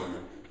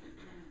Lord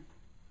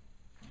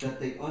that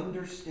they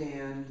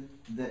understand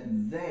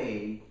that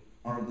they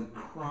are the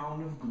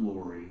crown of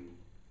glory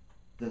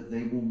that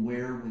they will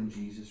wear when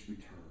Jesus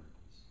returns.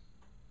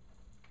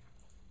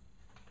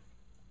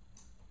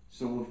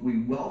 So if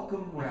we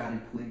welcome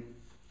radically,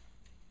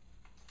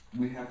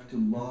 we have to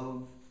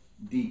love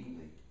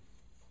deeply.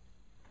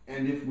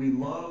 And if we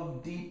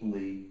love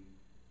deeply,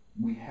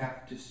 we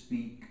have to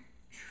speak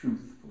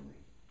truthfully.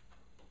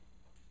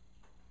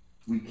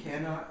 We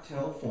cannot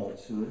tell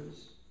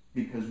falsehoods.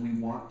 because we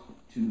want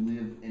to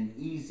live an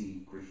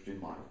easy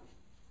Christian life.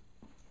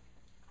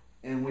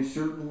 And we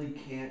certainly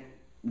can't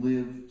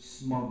live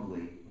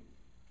smugly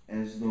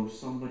as though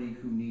somebody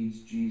who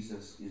needs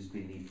Jesus is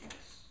beneath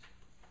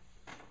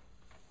us.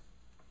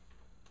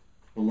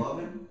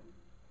 Beloved,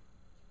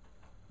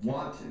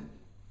 wanted,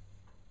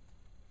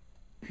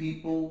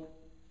 people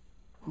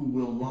who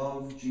will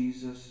love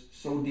Jesus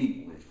so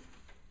deeply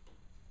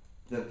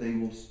that they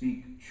will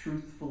speak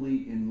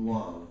truthfully in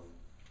love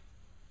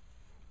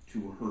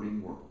to a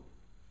hurting world.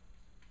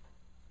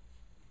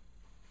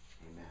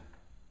 Amen.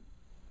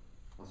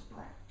 Let's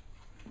pray.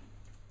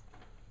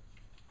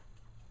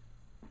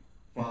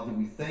 Father,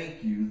 we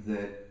thank you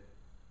that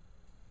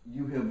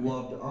you have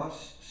loved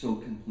us so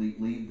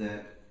completely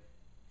that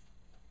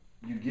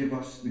you give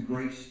us the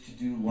grace to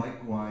do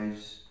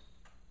likewise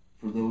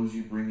for those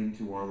you bring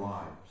into our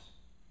lives.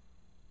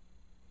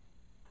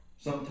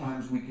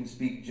 Sometimes we can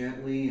speak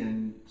gently,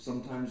 and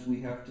sometimes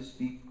we have to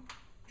speak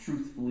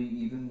truthfully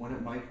even when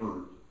it might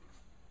hurt.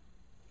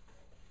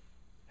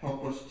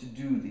 Help us to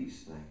do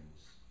these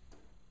things.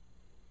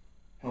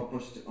 Help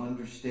us to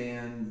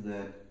understand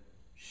that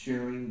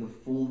sharing the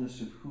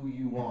fullness of who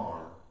you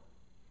are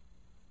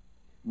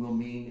will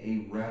mean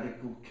a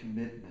radical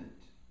commitment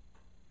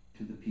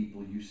to the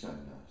people you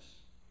send us.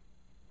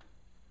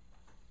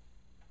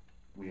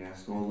 We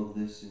ask all of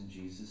this in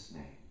Jesus'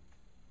 name.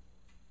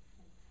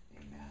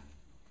 Amen.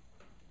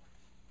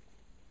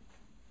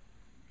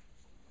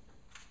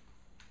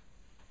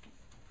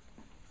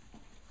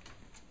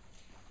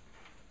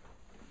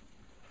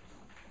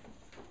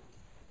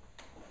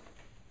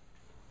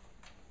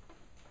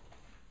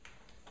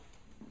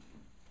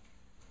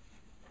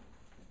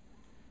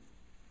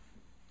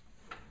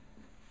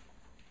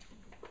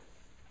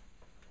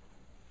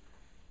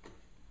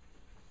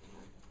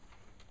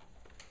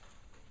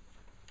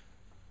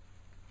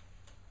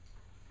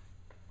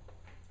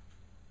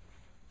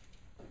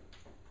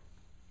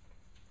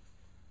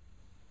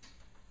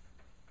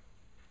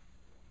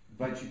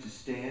 I invite you to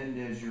stand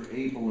as you're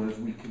able as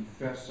we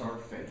confess our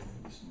faith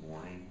this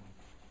morning.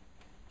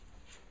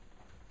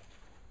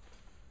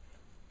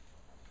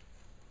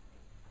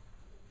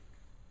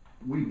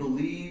 We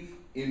believe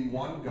in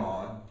one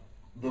God,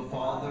 the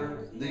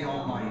Father, the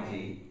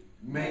Almighty,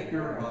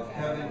 maker of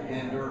heaven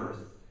and earth,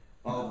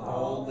 of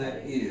all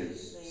that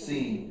is,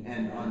 seen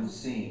and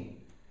unseen.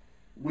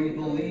 We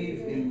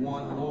believe in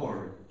one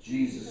Lord,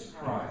 Jesus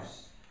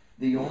Christ,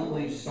 the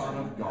only Son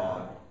of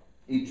God,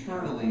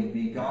 eternally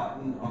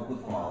begotten of the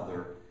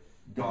Father,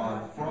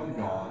 God from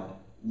God,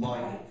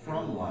 light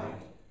from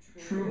light,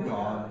 true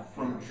God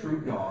from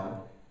true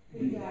God,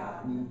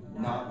 begotten,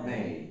 not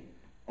made,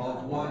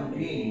 of one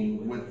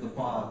being with the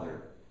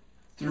Father.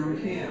 Through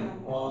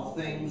him all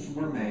things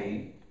were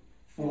made,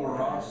 for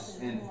us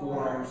and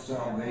for our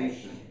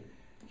salvation.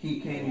 He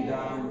came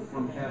down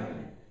from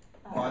heaven.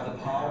 By the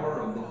power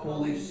of the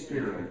Holy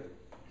Spirit,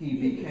 he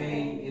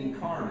became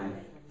incarnate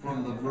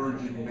from the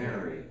Virgin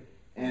Mary,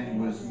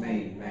 and was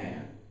made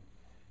man.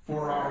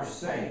 For our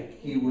sake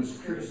he was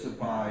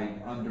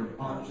crucified under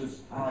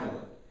Pontius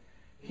Pilate.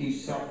 He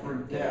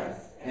suffered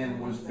death and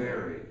was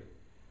buried.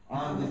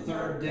 On the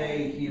third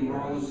day he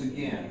rose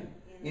again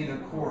in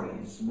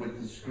accordance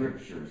with the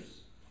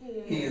Scriptures.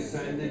 He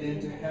ascended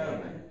into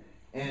heaven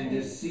and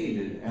is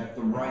seated at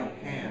the right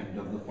hand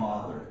of the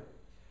Father.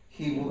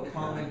 He will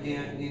come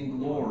again in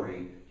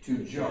glory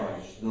to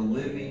judge the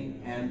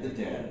living and the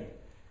dead,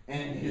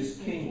 and his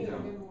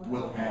kingdom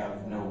will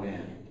have no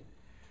end.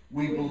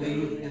 We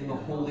believe in the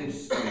Holy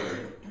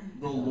Spirit,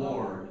 the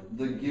Lord,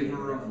 the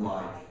giver of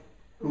life,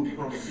 who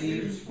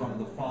proceeds from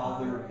the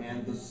Father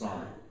and the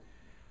Son.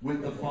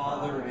 With the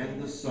Father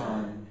and the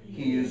Son,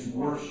 he is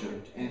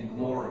worshipped and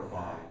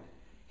glorified.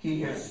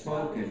 He has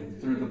spoken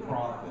through the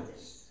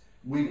prophets.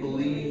 We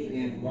believe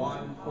in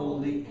one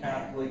holy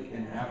Catholic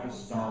and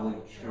Apostolic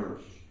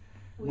Church.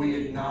 We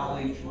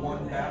acknowledge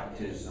one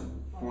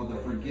baptism for the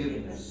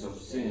forgiveness of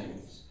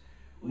sins.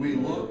 We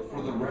look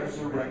for the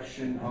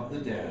resurrection of the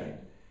dead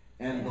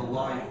and the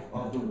life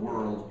of the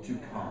world to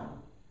come.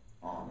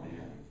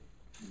 Amen.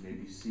 You may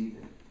be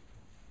seated.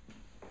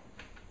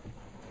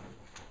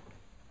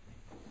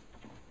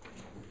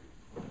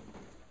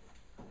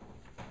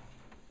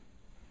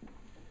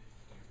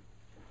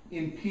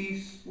 In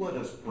peace, let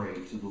us pray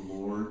to the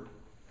Lord.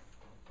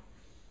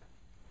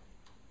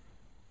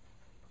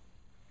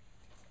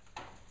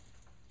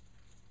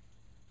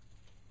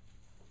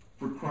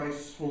 For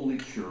Christ's holy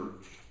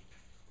church,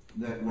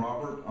 that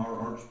Robert, our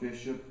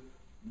Archbishop,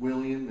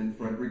 William and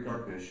Frederick, our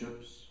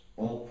bishops,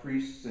 all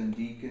priests and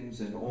deacons,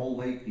 and all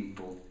lay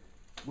people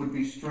would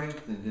be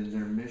strengthened in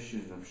their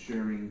mission of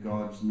sharing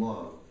God's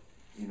love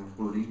in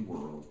a hurting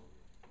world.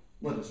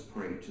 Let us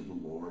pray to the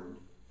Lord.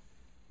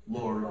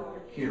 Lord,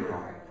 hear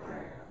our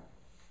prayer.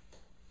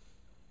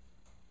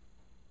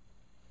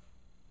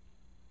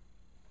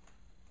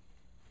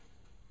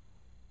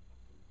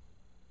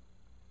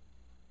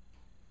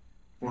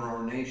 For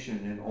our nation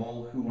and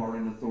all who are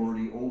in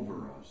authority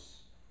over us,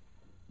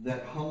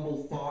 that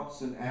humble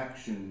thoughts and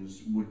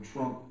actions would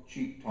trump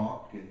cheap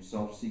talk and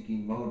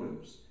self-seeking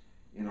motives,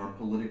 in our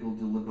political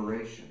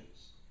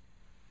deliberations,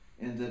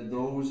 and that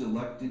those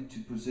elected to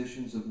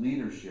positions of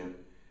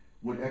leadership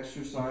would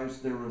exercise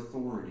their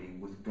authority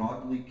with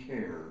godly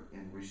care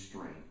and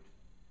restraint.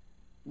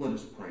 Let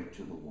us pray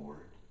to the Lord.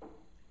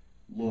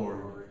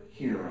 Lord,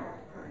 hear our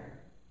prayer.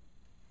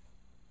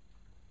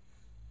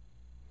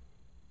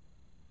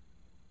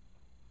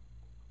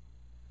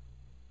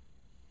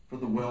 For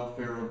the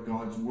welfare of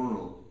God's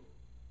world,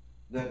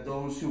 that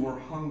those who are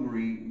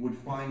hungry would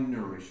find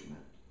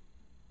nourishment,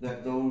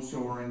 that those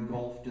who are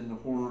engulfed in the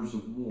horrors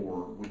of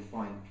war would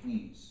find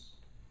peace,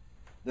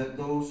 that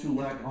those who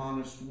lack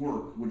honest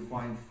work would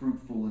find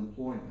fruitful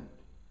employment,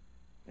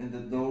 and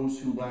that those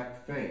who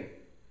lack faith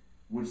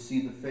would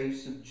see the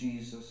face of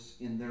Jesus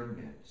in their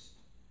midst.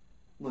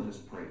 Let us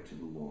pray to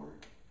the Lord.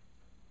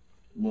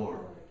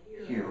 Lord,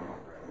 hear our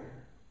prayer.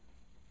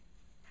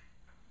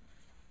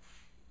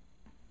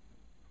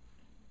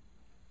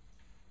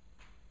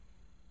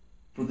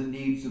 For the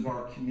needs of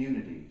our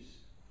communities,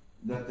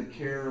 that the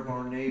care of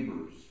our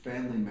neighbors,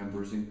 family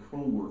members, and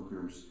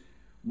co-workers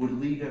would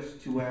lead us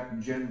to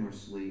act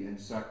generously and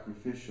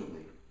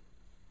sacrificially,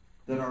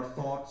 that our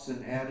thoughts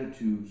and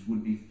attitudes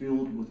would be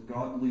filled with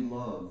godly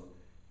love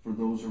for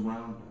those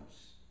around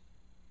us.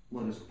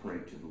 Let us pray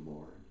to the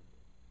Lord.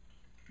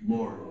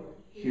 Lord,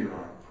 hear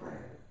our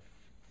prayer.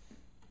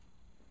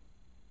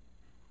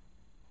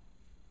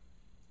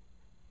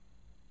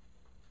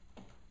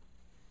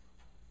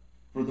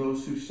 For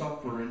those who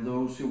suffer and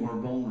those who are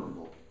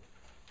vulnerable,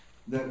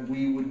 that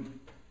we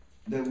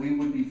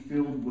would be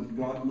filled with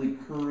godly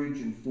courage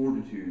and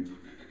fortitude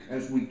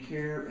as we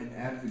care and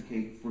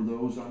advocate for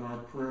those on our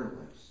prayer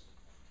list,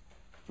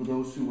 for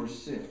those who are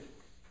sick,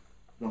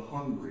 the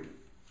hungry,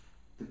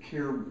 the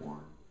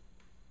careworn,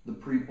 the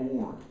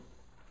preborn,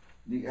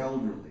 the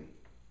elderly,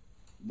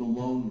 the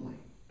lonely,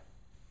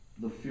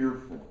 the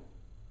fearful,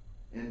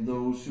 and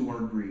those who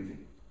are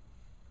grieving.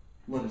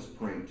 Let us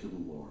pray to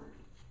the Lord.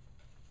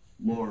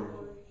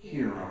 Lord,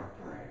 hear our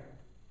prayer.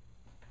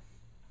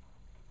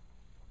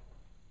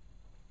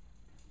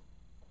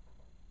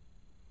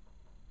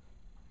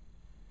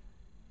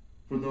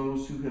 For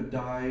those who have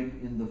died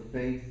in the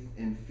faith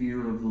and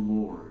fear of the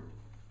Lord,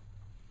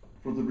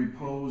 for the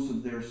repose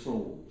of their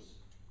souls,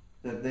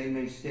 that they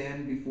may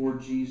stand before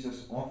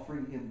Jesus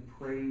offering him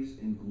praise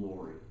and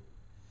glory,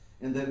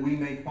 and that we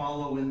may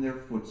follow in their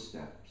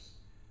footsteps.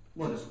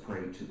 Let us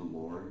pray to the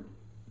Lord.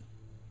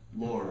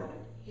 Lord,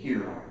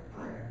 hear our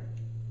prayer.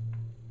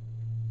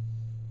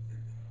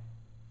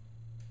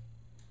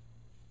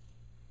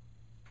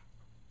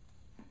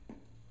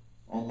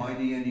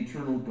 Almighty and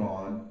eternal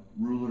God,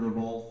 ruler of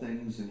all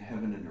things in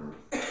heaven and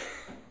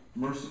earth,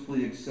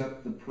 mercifully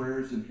accept the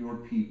prayers of your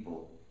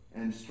people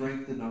and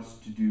strengthen us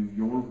to do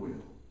your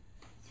will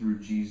through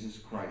Jesus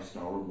Christ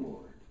our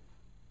Lord.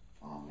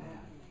 Amen.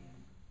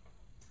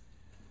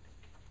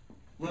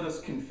 Let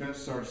us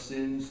confess our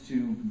sins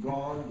to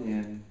God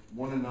and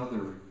one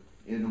another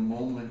in a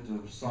moment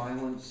of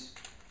silence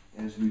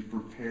as we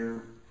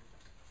prepare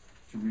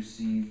to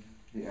receive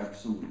the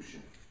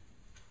absolution.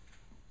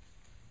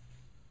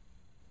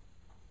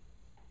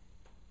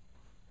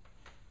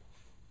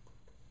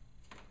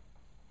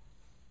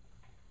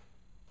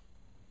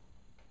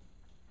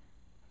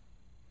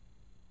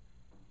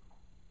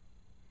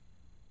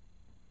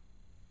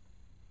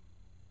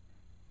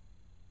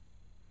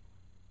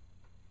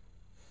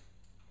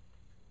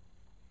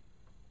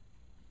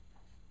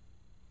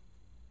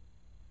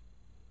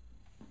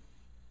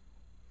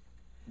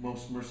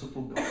 Most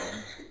merciful God,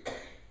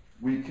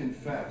 we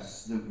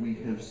confess that we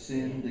have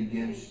sinned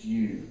against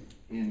you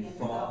in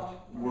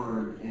thought,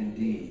 word, and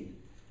deed,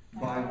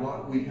 by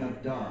what we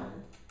have done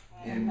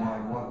and by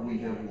what we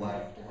have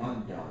left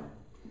undone.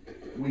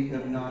 We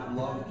have not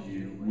loved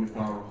you with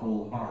our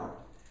whole heart.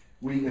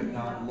 We have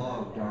not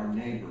loved our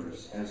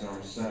neighbors as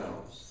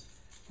ourselves.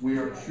 We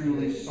are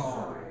truly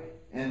sorry,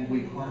 and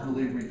we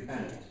humbly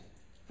repent.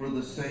 For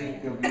the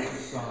sake of your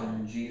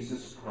Son,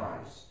 Jesus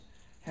Christ,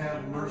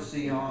 have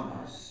mercy on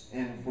us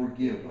and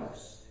forgive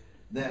us,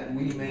 that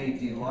we may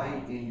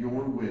delight in your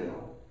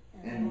will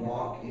and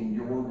walk in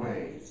your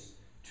ways,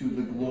 to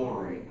the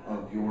glory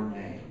of your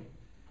name.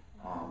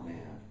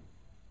 Amen.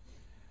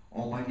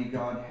 Almighty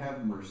God,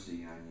 have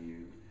mercy on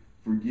you,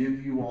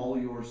 forgive you all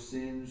your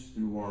sins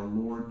through our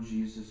Lord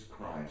Jesus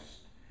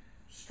Christ,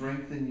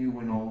 strengthen you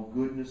in all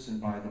goodness,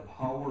 and by the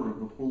power of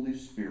the Holy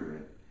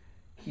Spirit,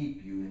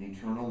 keep you in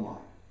eternal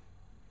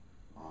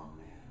life.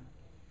 Amen.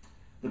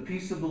 The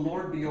peace of the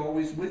Lord be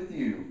always with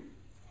you.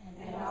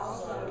 And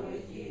also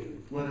with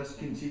you. Let us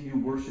continue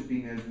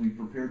worshiping as we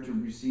prepare to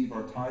receive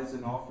our tithes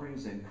and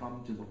offerings and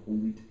come to the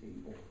holy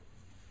table.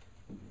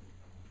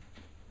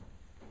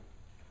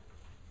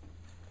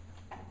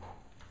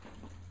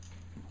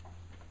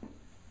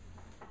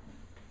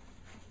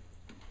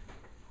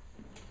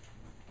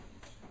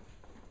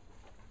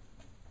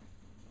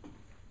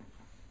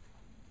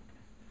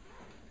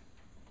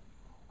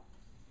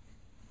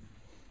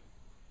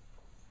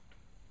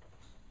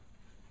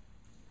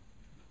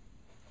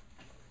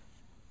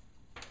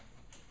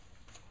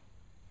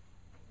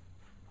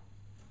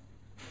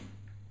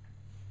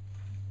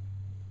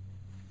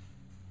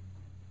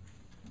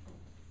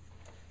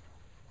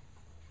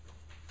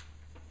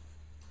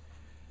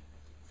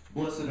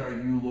 Blessed are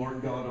you,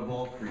 Lord God of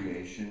all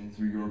creation.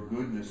 Through your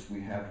goodness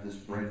we have this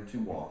bread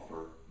to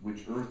offer,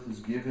 which earth has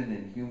given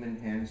and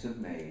human hands have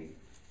made.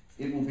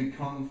 It will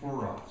become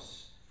for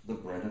us the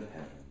bread of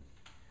heaven.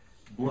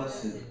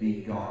 Blessed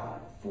be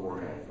God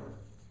forever.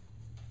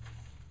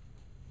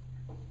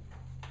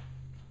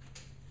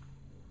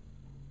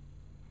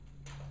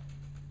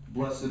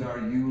 Blessed are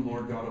you,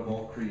 Lord God of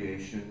all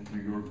creation.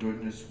 Through your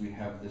goodness we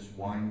have this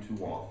wine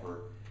to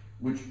offer,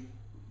 which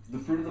the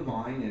fruit of the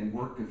vine and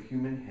work of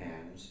human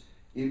hands,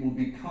 it will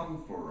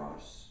become for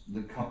us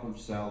the cup of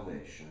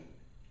salvation.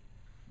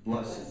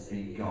 Blessed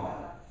be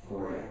God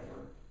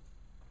forever.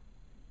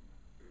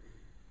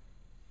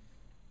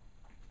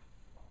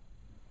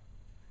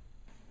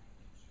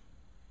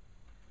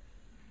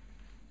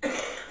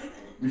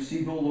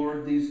 Receive, O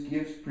Lord, these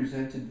gifts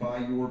presented by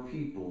your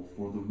people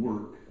for the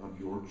work of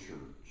your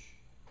church.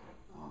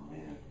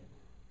 Amen.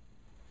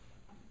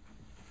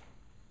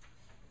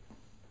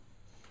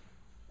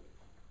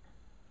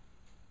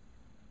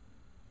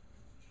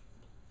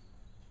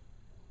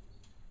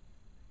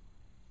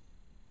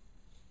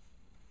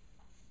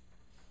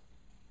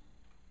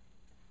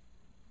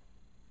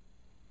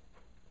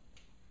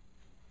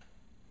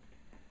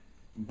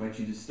 I invite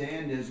you to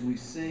stand as we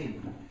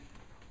sing.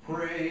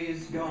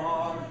 Praise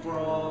God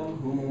from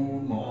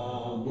whom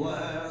all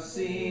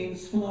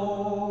blessings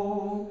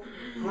flow.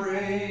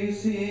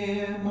 Praise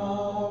him,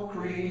 all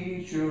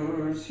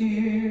creatures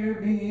here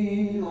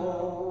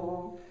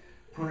below.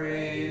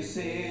 Praise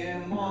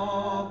him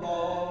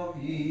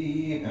above,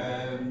 ye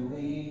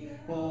heavenly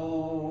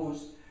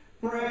hosts.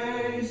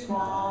 Praise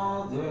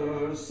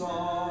Father,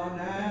 Son,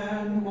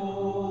 and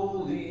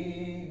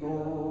Holy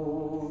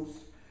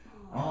Ghost.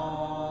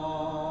 Amen.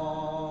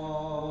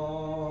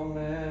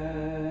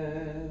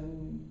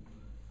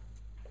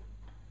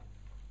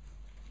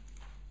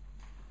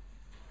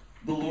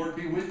 The Lord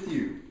be with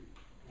you.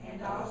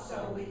 And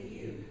also with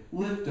you.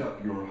 Lift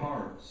up your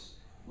hearts.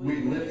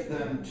 We lift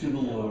them to the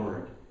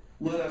Lord.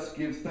 Let us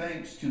give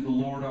thanks to the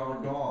Lord our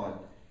God.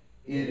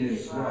 It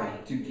is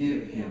right to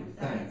give him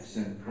thanks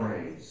and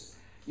praise.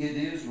 It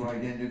is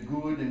right and a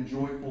good and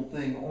joyful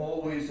thing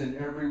always and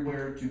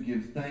everywhere to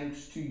give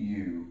thanks to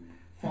you,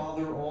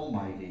 Father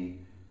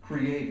Almighty,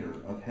 creator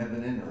of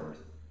heaven and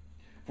earth.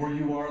 For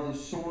you are the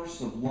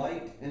source of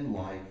light and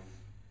life.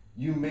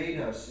 You made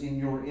us in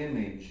your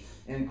image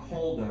and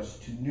called us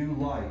to new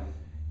life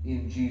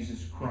in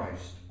Jesus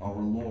Christ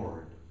our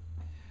Lord.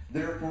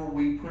 Therefore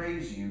we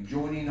praise you,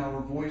 joining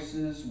our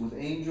voices with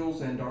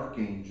angels and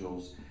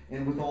archangels,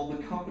 and with all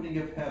the company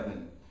of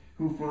heaven,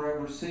 who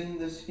forever sing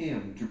this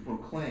hymn to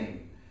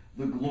proclaim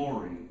the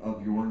glory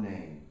of your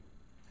name.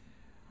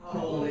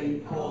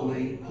 Holy,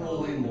 holy,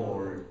 holy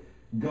Lord,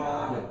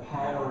 God of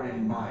power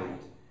and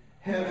might,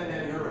 heaven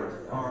and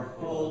earth are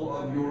full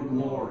of your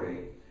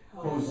glory.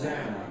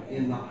 Hosanna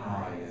in the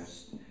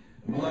highest.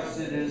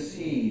 Blessed is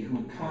he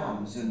who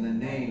comes in the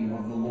name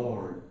of the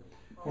Lord.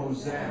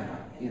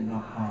 Hosanna in the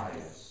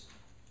highest.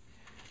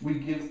 We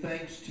give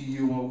thanks to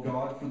you, O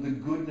God, for the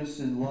goodness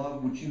and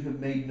love which you have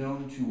made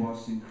known to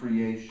us in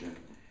creation,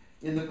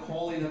 in the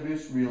calling of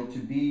Israel to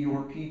be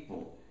your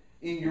people,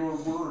 in your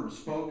word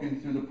spoken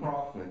through the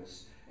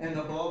prophets, and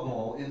above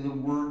all in the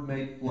word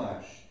made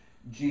flesh,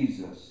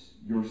 Jesus,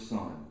 your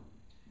Son.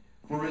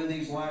 For in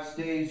these last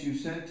days you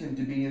sent him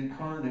to be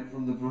incarnate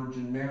from the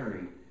Virgin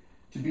Mary,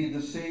 to be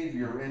the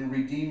Savior and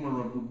Redeemer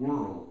of the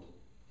world.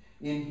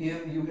 In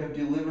him you have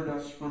delivered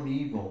us from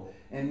evil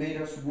and made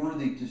us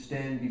worthy to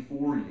stand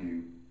before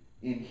you.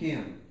 In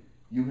him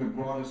you have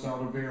brought us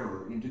out of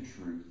error into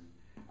truth,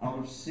 out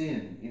of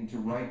sin into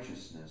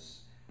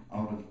righteousness,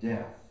 out of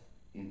death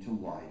into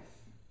life.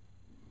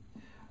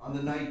 On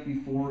the night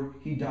before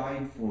he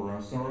died for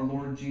us, our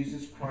Lord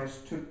Jesus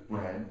Christ took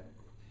bread,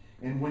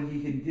 and when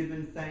he had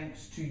given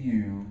thanks to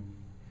you,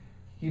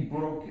 he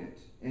broke it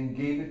and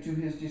gave it to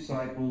his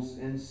disciples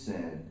and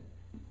said,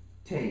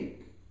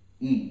 "Take,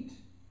 eat.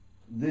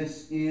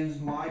 This is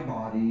my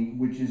body,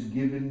 which is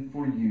given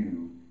for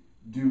you.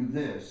 Do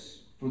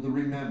this for the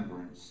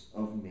remembrance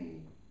of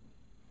me."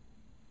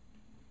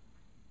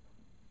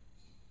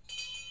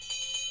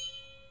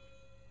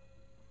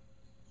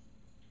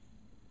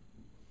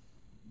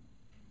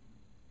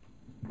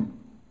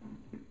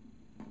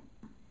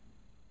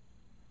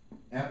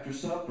 After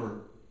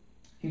supper,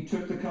 he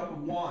took the cup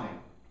of wine,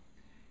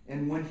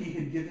 and when he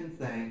had given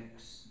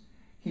thanks,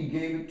 he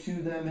gave it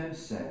to them and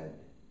said,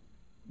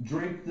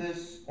 "Drink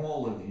this,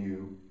 all of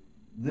you.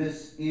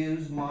 This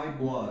is my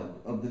blood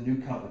of the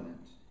new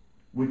covenant,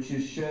 which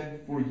is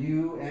shed for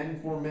you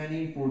and for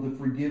many for the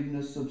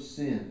forgiveness of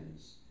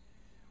sins.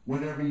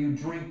 Whenever you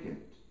drink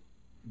it,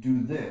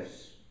 do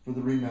this for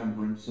the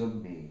remembrance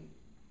of me."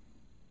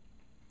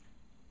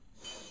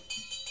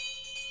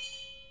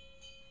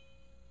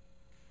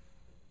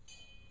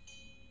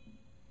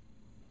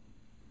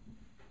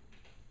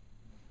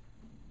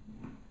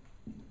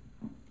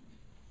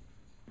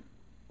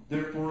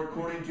 Therefore,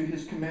 according to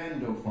his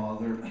command, O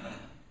Father,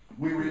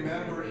 we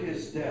remember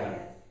his death,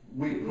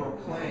 we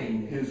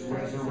proclaim his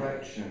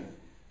resurrection,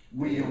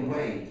 we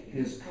await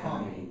his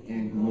coming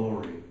in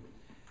glory.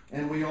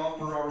 And we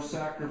offer our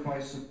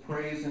sacrifice of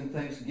praise and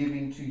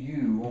thanksgiving to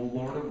you, O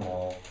Lord of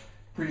all,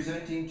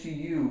 presenting to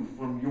you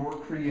from your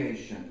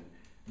creation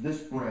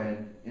this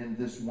bread and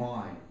this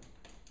wine.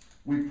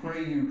 We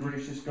pray you,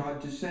 gracious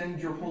God, to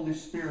send your Holy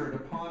Spirit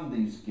upon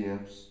these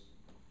gifts,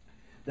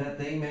 that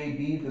they may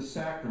be the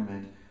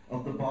sacrament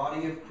of the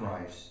body of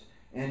Christ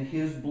and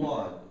his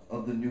blood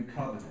of the new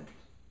covenant.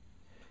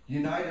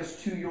 Unite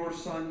us to your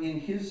Son in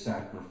his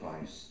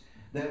sacrifice,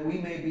 that we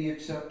may be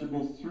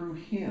acceptable through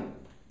him,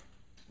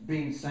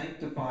 being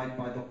sanctified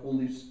by the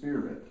Holy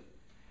Spirit.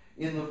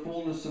 In the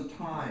fullness of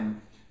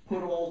time,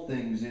 put all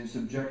things in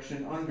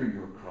subjection under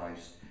your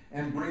Christ,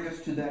 and bring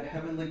us to that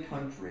heavenly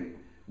country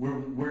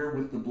where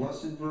with the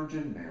Blessed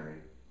Virgin Mary,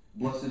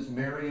 Blessed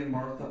Mary and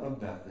Martha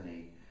of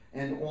Bethany,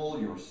 and all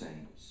your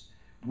saints,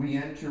 we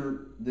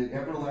enter the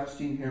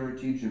everlasting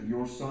heritage of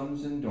your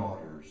sons and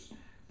daughters,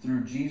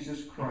 through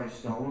Jesus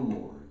Christ our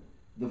Lord,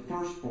 the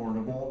firstborn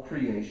of all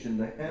creation,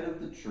 the head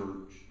of the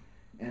church,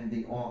 and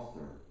the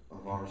author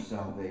of our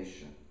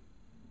salvation.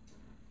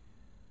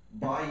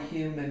 By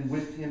him and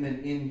with him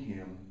and in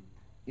him,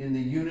 in the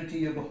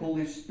unity of the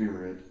Holy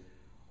Spirit,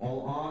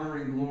 all honor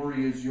and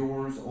glory is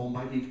yours,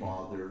 Almighty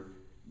Father,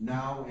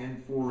 now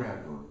and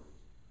forever.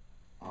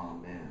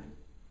 Amen.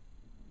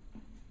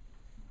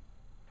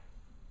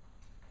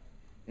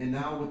 And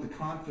now, with the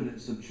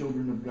confidence of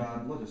children of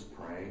God, let us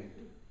pray.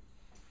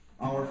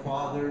 Our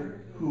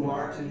Father, who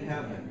art in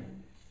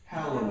heaven,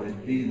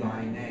 hallowed be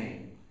thy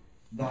name.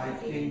 Thy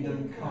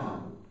kingdom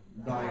come,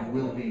 thy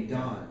will be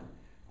done,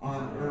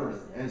 on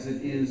earth as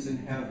it is in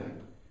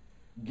heaven.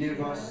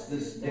 Give us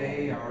this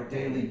day our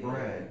daily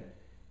bread,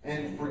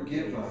 and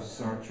forgive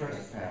us our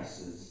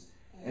trespasses,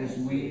 as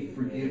we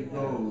forgive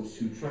those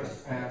who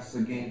trespass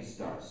against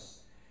us.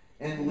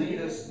 And lead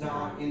us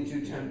not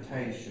into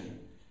temptation,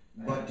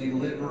 but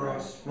deliver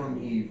us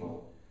from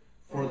evil.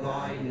 For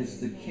thine is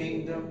the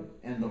kingdom,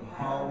 and the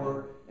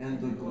power, and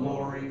the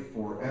glory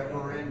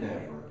forever and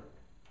ever.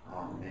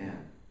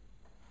 Amen.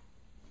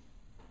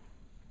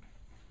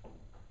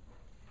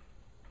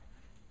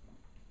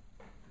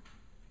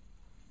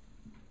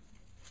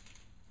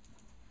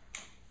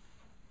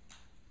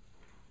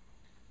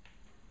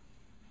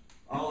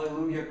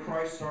 Alleluia,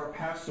 Christ our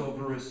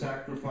Passover is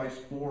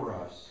sacrificed for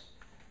us.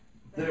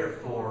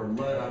 Therefore,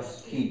 let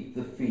us keep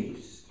the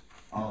feast.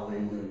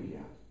 Alleluia.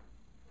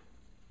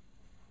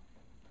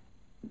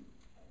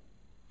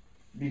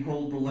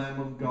 Behold the Lamb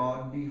of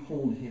God,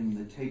 behold him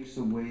that takes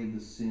away the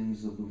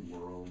sins of the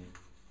world.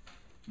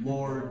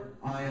 Lord,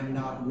 I am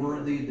not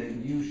worthy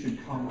that you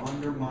should come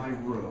under my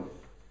roof,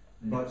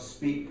 but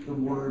speak the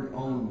word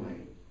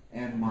only,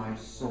 and my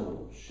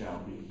soul shall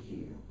be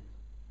healed.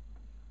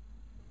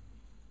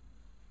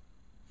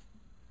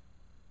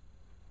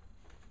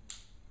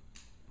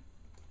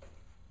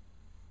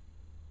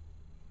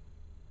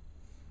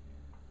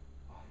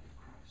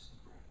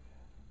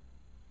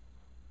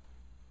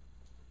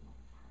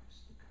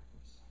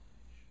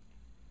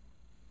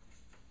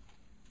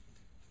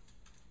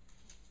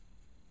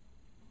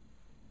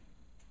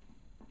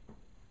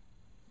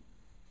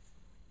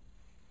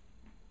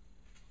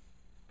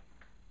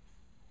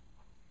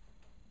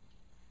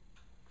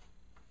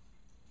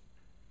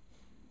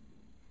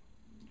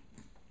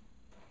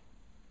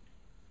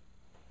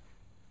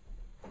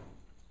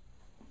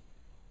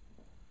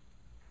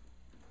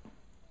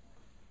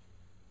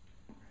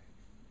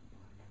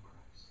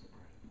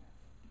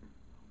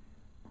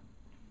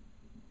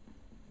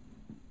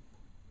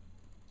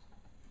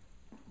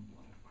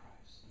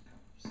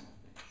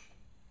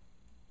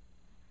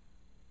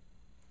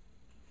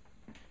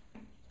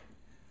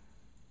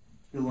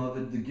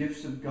 Beloved, the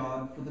gifts of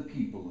God for the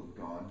people of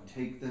God,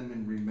 take them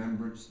in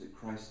remembrance that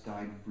Christ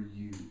died for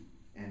you,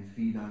 and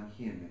feed on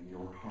him in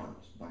your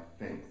hearts by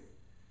faith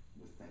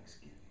with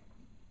thanksgiving.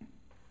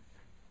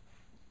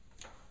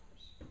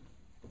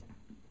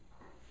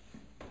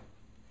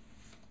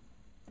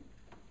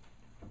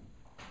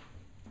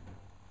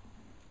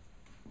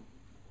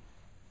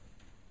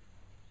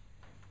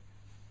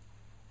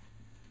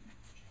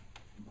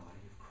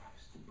 Body of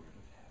Christ, the bread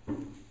of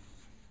heaven.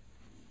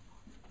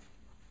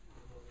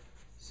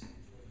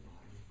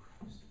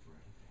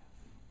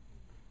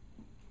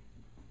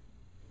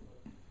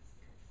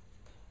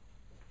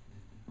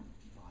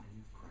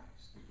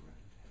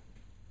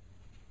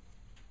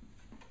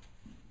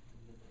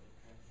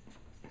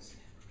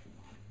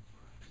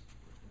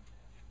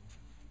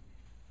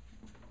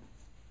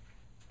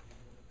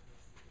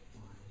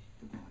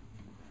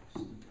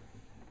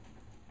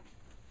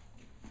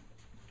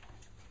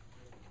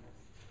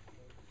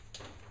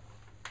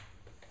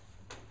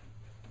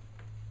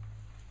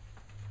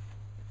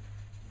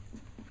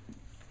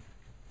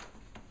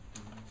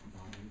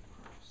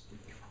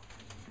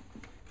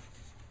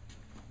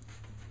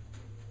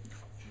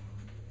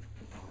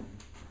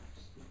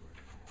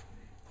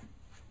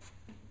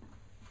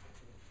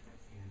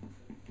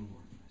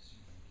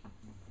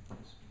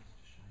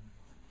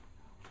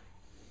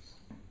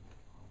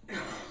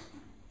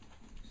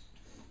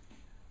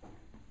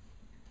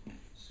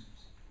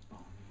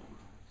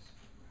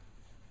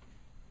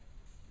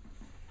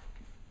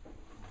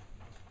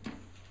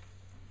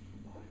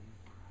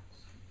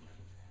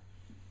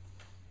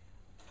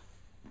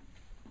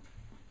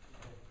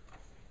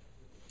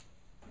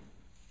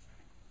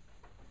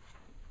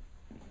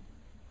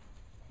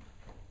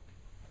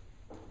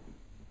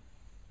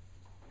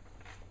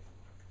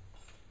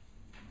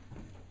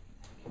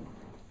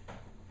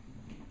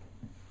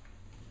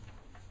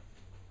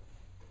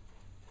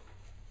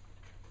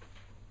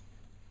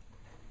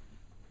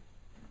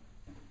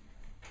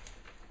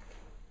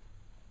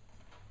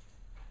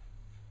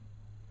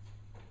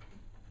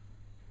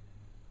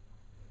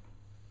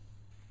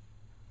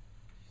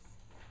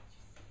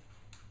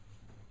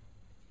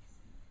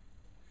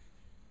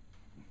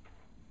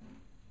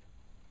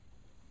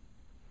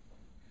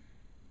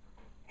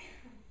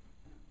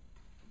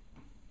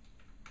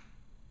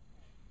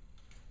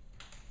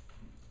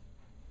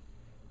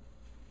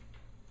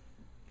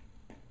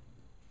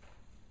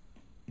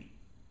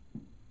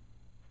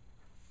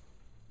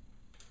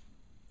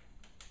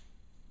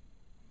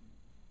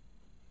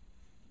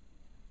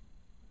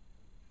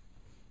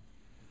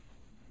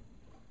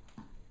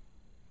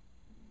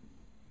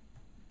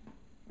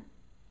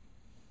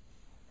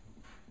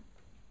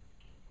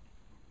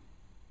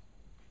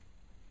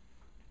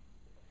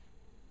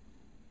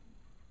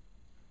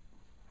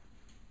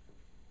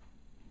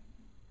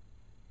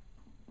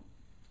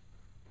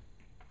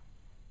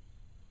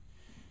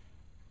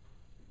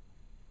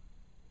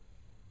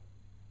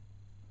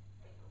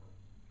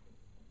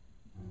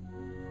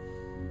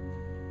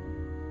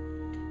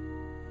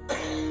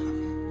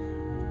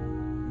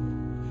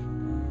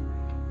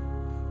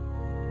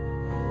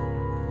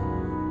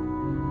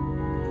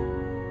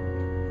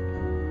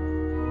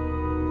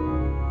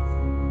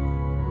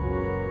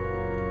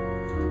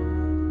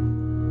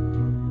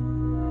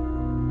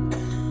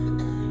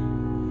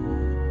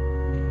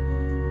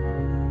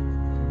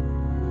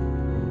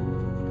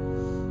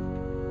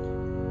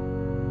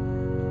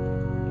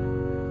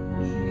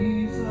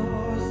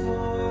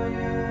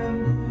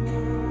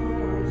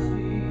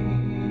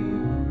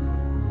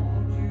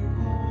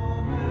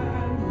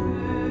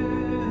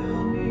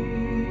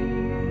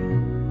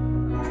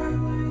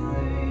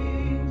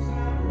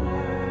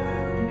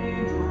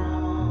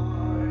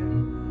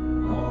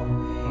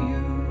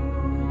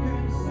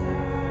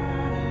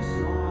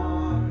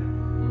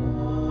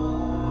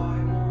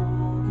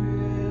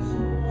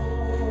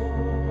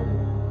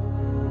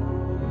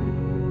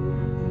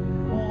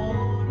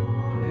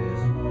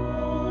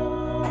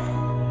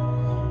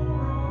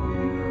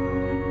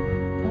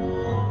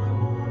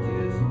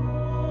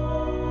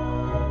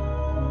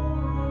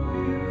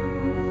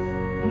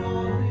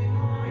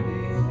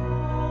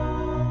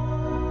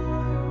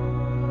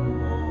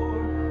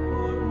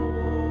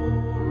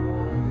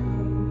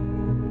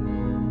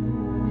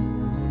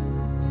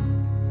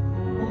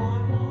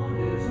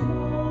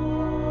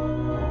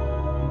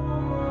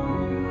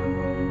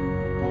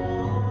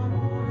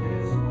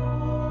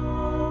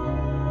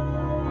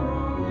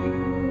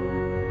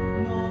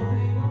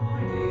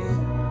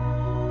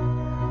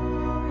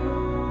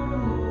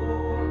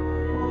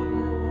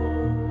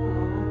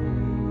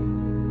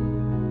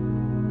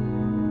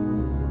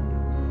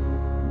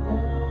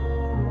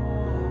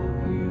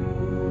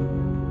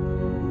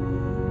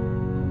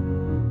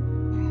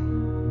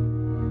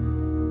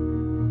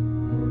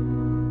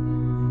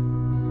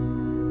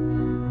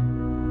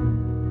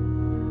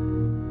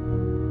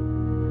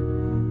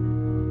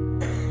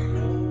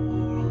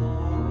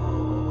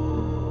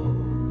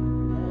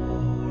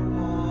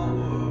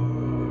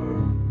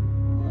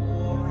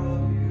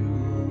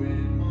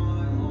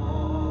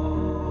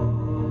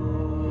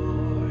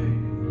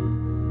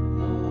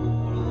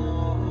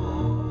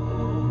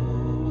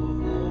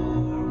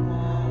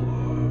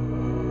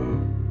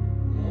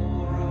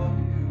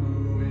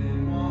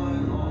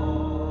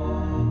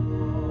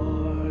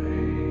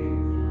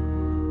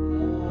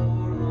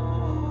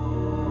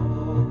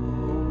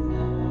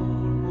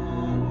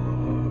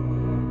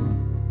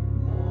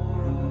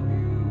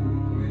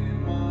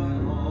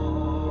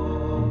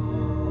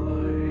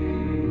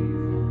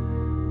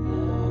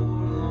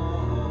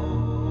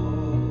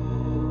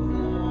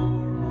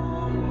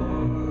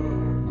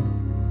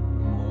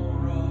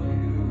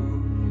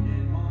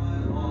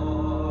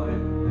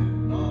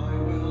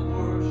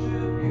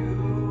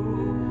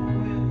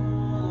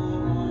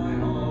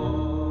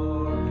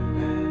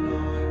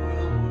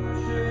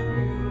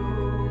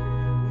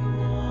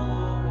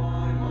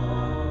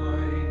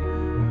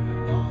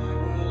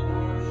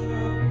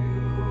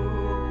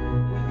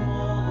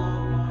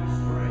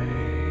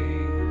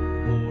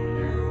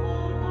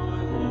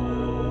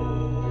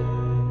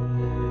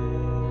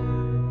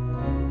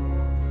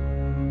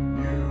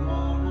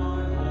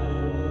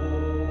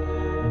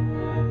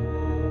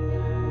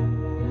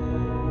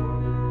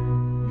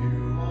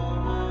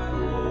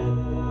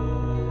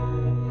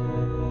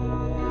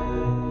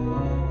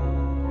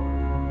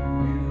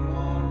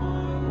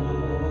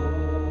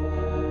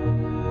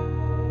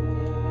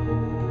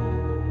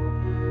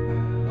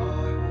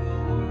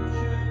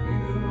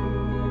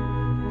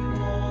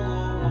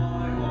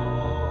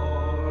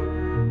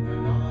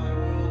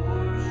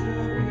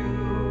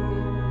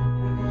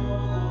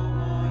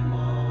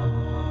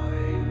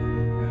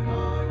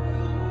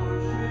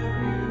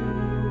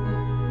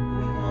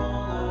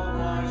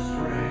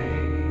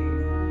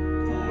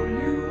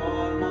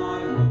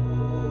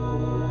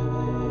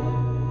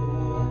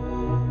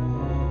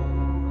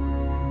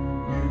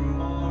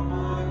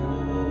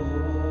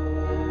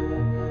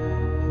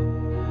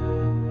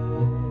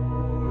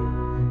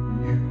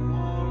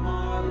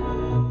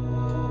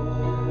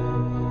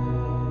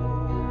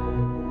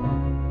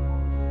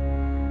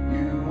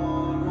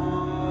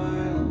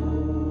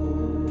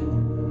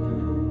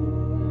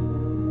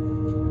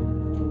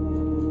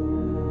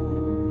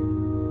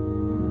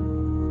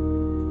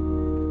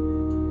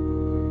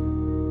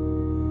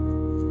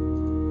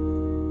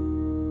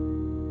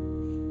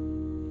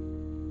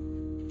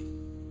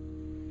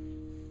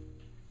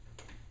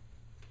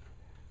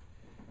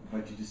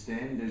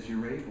 stand as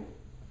you're able.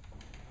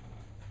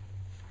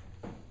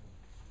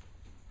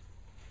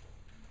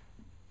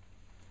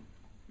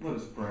 Let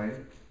us pray.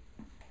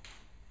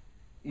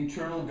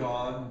 Eternal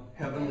God,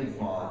 Heavenly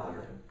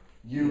Father,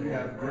 you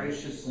have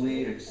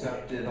graciously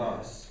accepted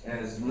us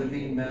as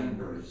living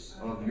members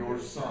of your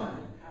Son,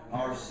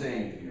 our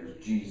Savior,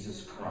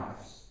 Jesus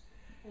Christ.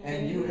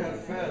 And you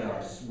have fed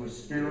us with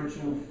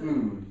spiritual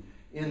food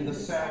in the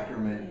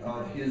sacrament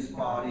of his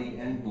body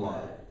and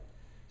blood.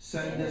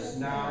 Send us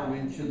now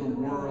into the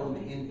world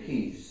in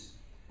peace,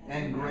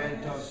 and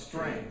grant us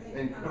strength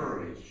and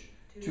courage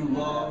to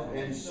love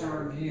and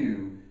serve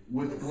you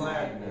with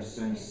gladness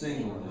and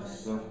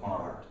singleness of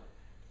heart.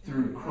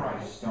 Through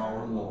Christ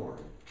our Lord.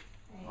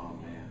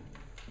 Amen.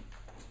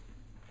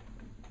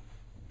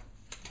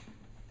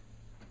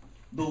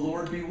 The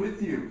Lord be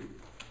with you.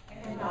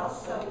 And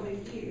also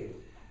with you.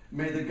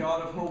 May the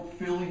God of hope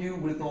fill you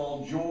with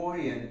all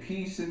joy and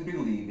peace in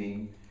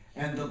believing,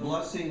 and the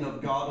blessing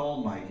of God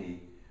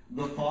Almighty,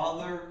 the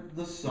Father,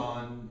 the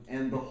Son,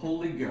 and the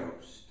Holy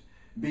Ghost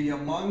be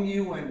among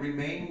you and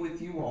remain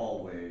with you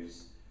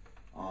always.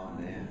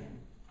 Amen.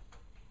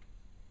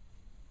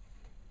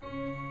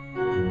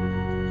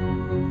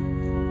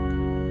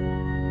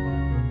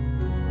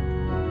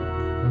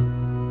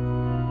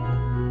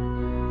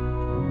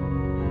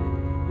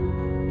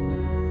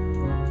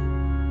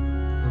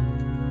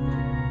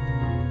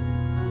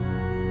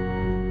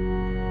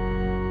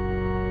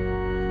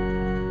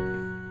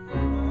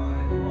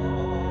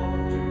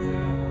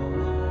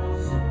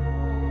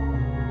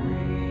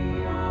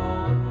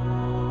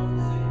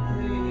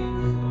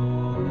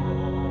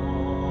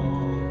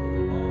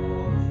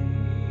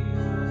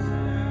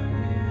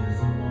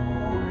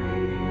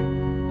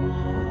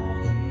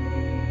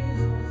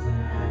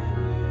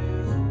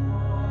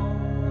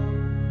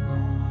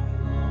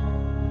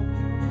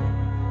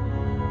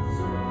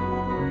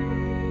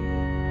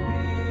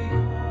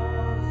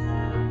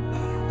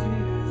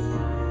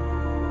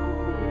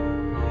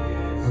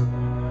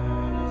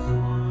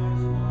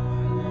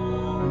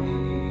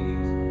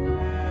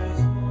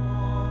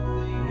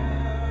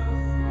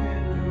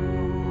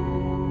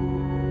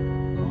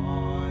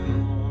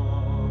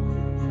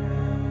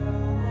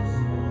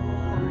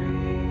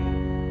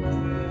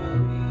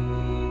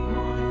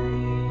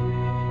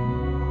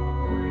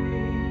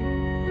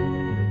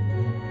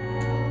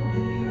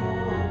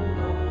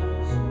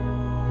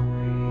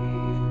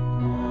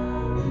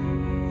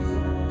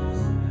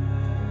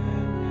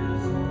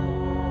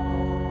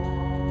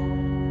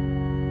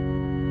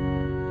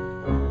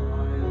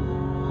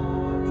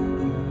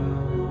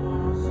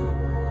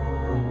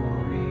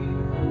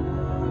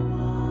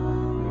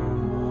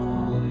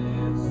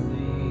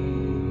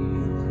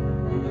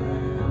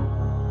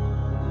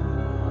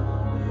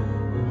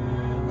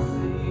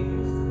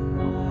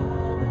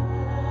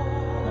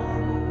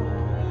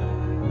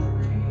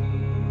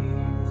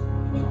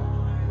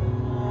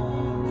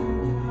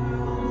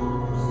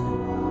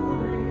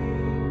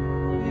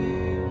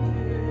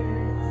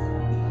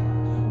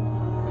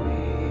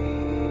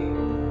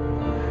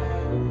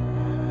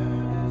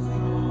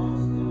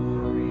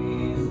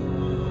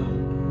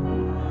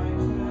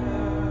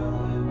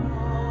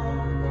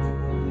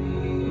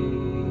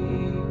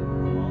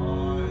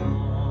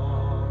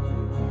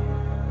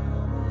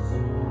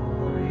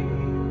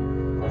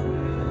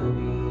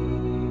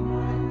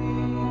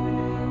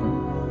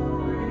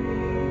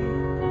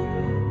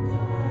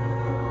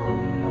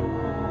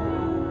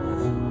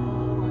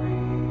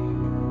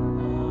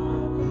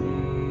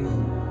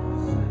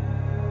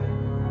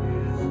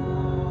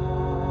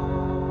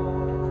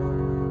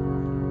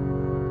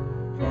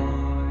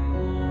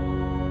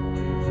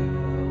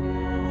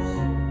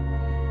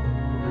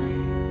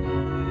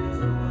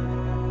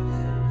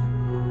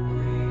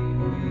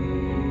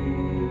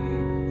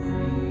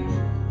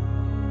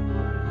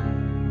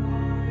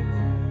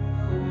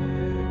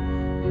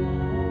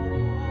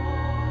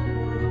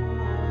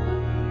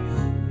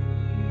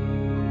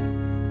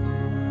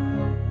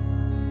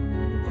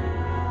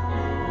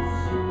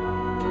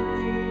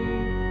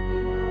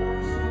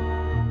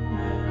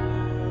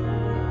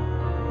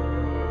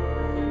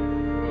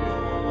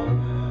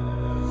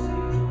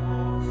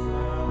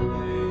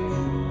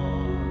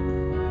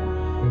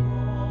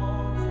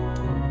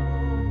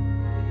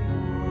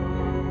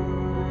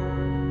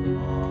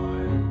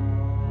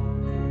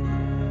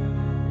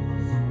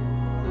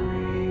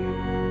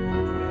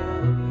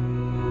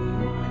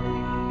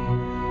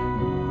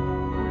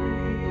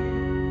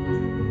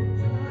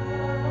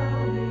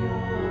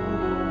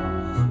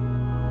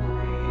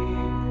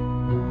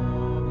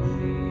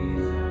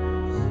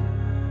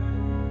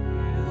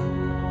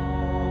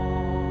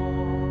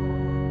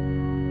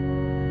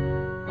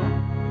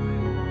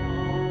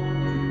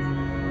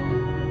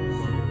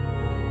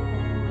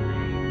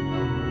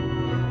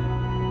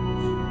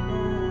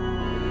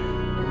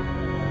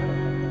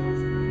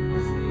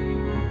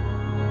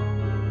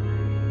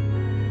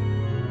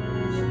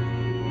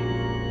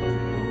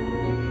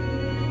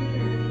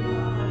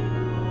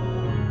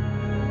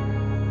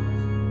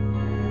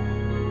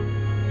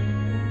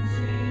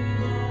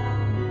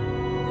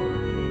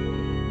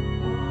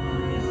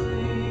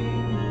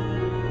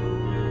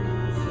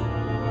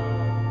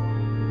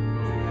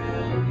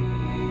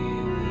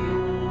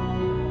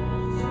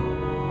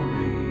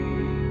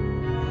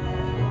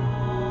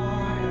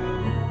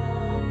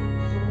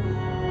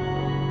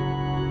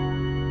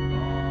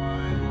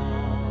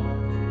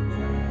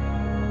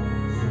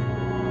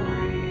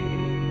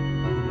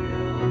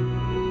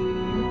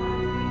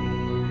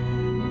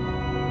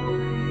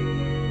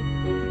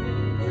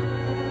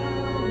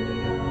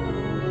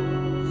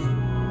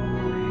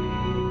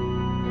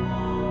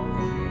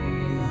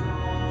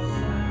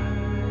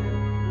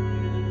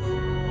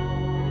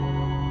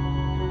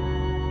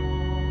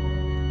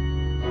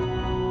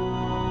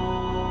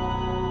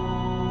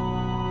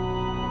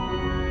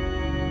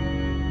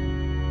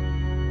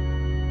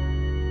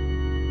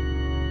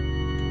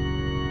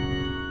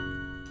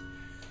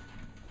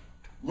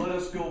 Let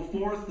us go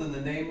forth in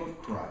the name of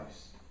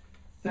Christ.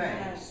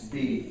 Thanks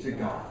be to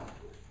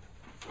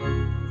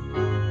God.